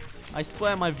screen. I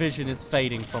swear my vision is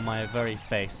fading from my very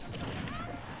face.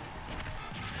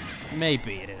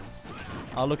 Maybe it is.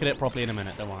 I'll look at it properly in a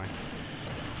minute, don't worry.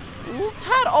 Ooh,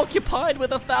 tad occupied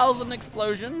with 1,000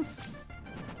 explosions.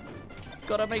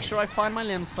 Gotta make sure I find my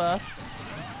limbs first.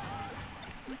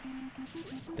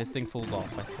 This thing falls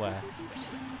off, I swear.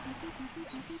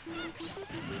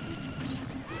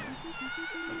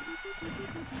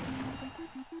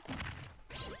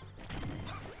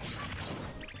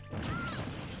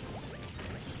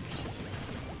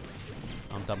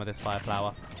 I'm done with this fire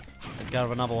flower. Let's go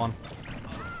with another one.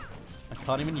 I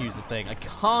can't even use the thing. I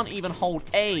can't even hold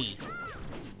A.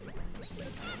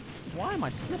 Why am I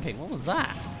slipping? What was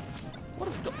that? What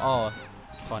is oh,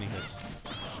 funny hood.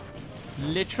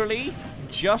 Literally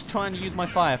just trying to use my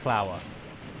fire flower.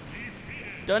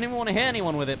 Don't even want to hit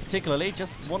anyone with it particularly.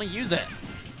 Just want to use it.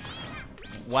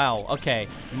 Wow. Okay.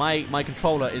 My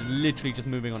controller is literally just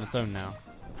moving on its own now.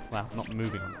 Well, not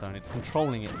moving on its own. It's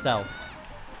controlling itself.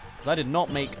 I did not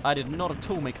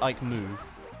at all make Ike move.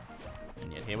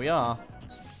 And yet here we are.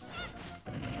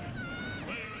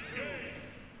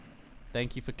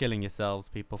 Thank you for killing yourselves,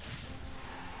 people.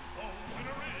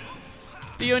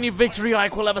 The only victory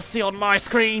Ike will ever see on my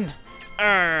screen.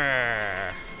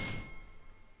 It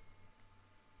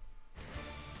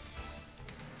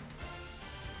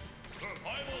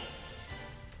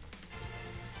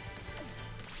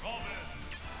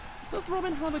Does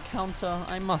Robin have a counter?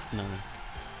 I must know.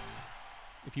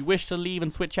 If you wish to leave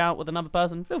and switch out with another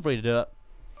person, feel free to do it.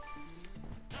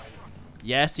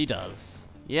 Yes, he does.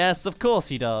 Yes, of course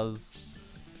he does.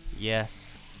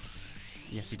 Yes.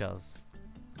 Yes, he does.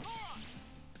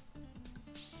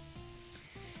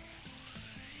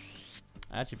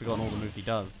 I actually forgotten all the moves he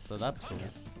does, so that's cool.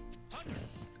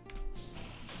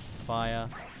 Fire.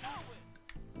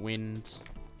 Wind.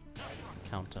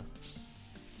 Counter.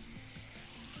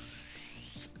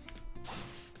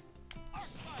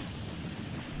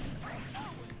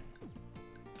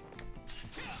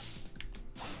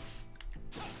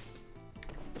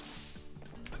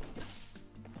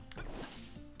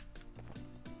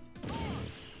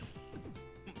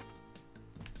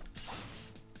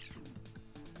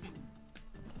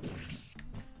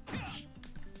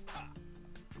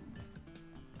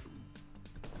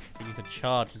 To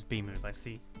charge his B move, I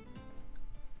see.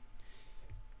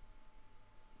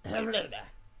 I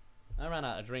ran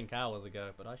out of drink hours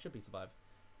ago, but I should be survived.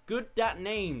 Good dat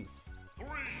names.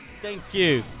 Thank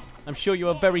you. I'm sure you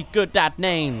are very good at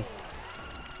names.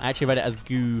 I actually read it as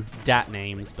goo dat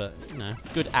names, but you know,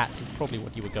 good at is probably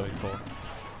what you were going for.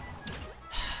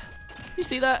 You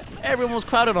see that? Everyone was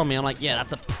crowded on me. I'm like, yeah,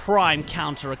 that's a prime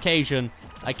counter occasion.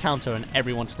 I counter and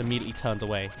everyone just immediately turns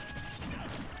away.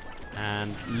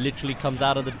 And literally comes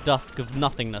out of the dusk of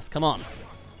nothingness. Come on.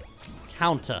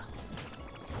 Counter.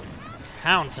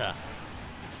 Counter.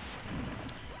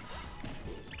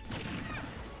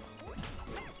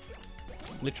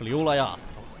 Literally all I ask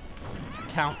for.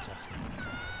 Counter.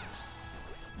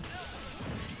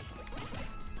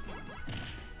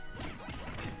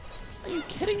 Are you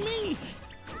kidding me?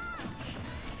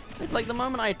 It's like the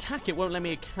moment I attack, it won't let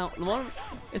me account.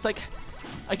 It's like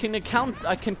I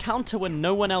can counter when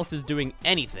no one else is doing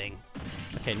anything.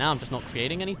 Okay, now I'm just not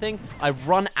creating anything. I've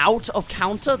run out of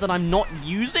counter that I'm not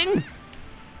using.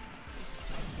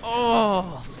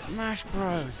 Oh, Smash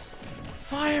Bros.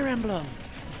 Fire Emblem.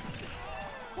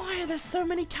 Why are there so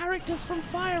many characters from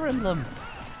Fire Emblem?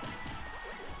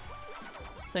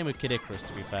 Same with Kid Icarus,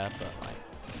 to be fair, but like,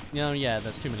 you know, yeah,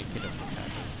 there's too many Kid Icarus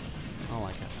characters. I don't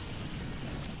like it.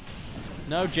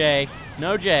 No J.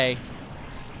 No J.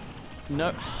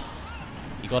 No.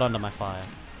 You got under my fire.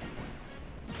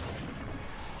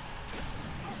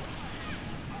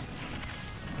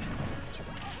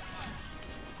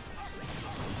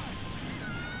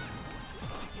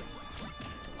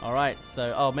 Alright,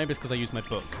 so, oh, maybe it's because I used my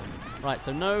book. Right,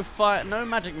 so no fire, no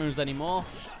magic moves anymore.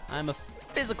 I'm a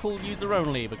physical user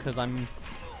only because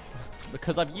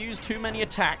I've used too many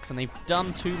attacks and they've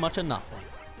done too much of nothing.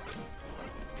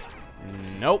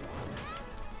 Nope.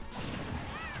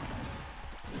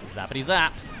 Zappity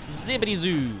zap. Zippity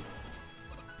zoo.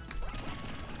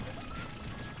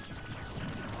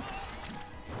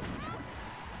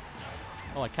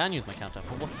 Oh, I can use my counter.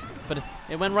 But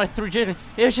it went right through Jiggly.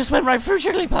 It just went right through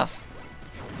Jigglypuff.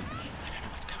 I don't know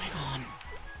what's going on.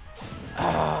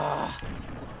 Ah.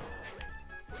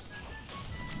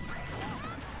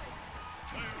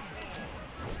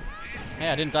 Hey,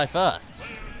 I didn't die first.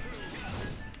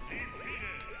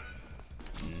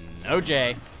 No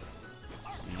J.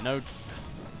 No.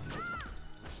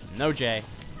 No J.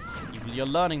 You're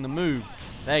learning the moves.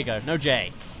 There you go. No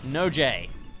J. No J.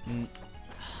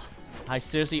 I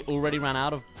seriously already ran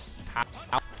out of power.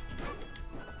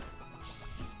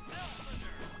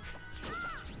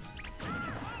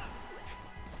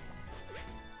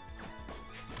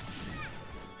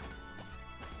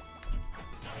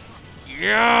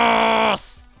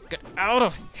 Yes! Get out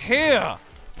of here!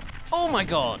 Oh my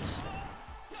god!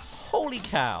 Holy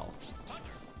cow!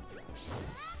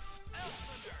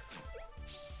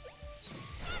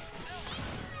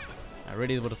 I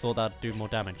really would have thought that'd do more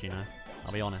damage, you know?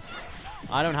 I'll be honest.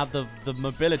 I don't have the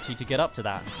mobility to get up to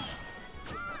that.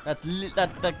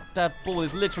 That ball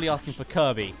is literally asking for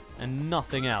Kirby and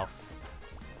nothing else.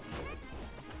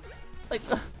 Like,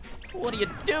 what are you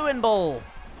doing, ball?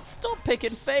 Stop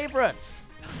picking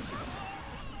favorites.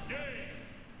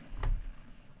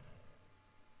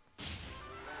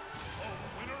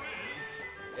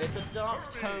 It's a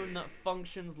dark tone that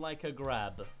functions like a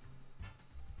grab.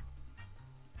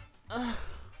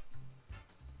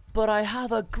 But I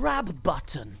have a grab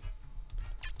button.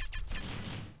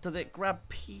 Does it grab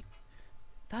P?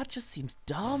 That just seems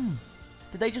dumb.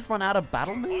 Did they just run out of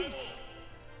battle moves?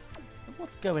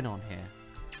 What's going on here?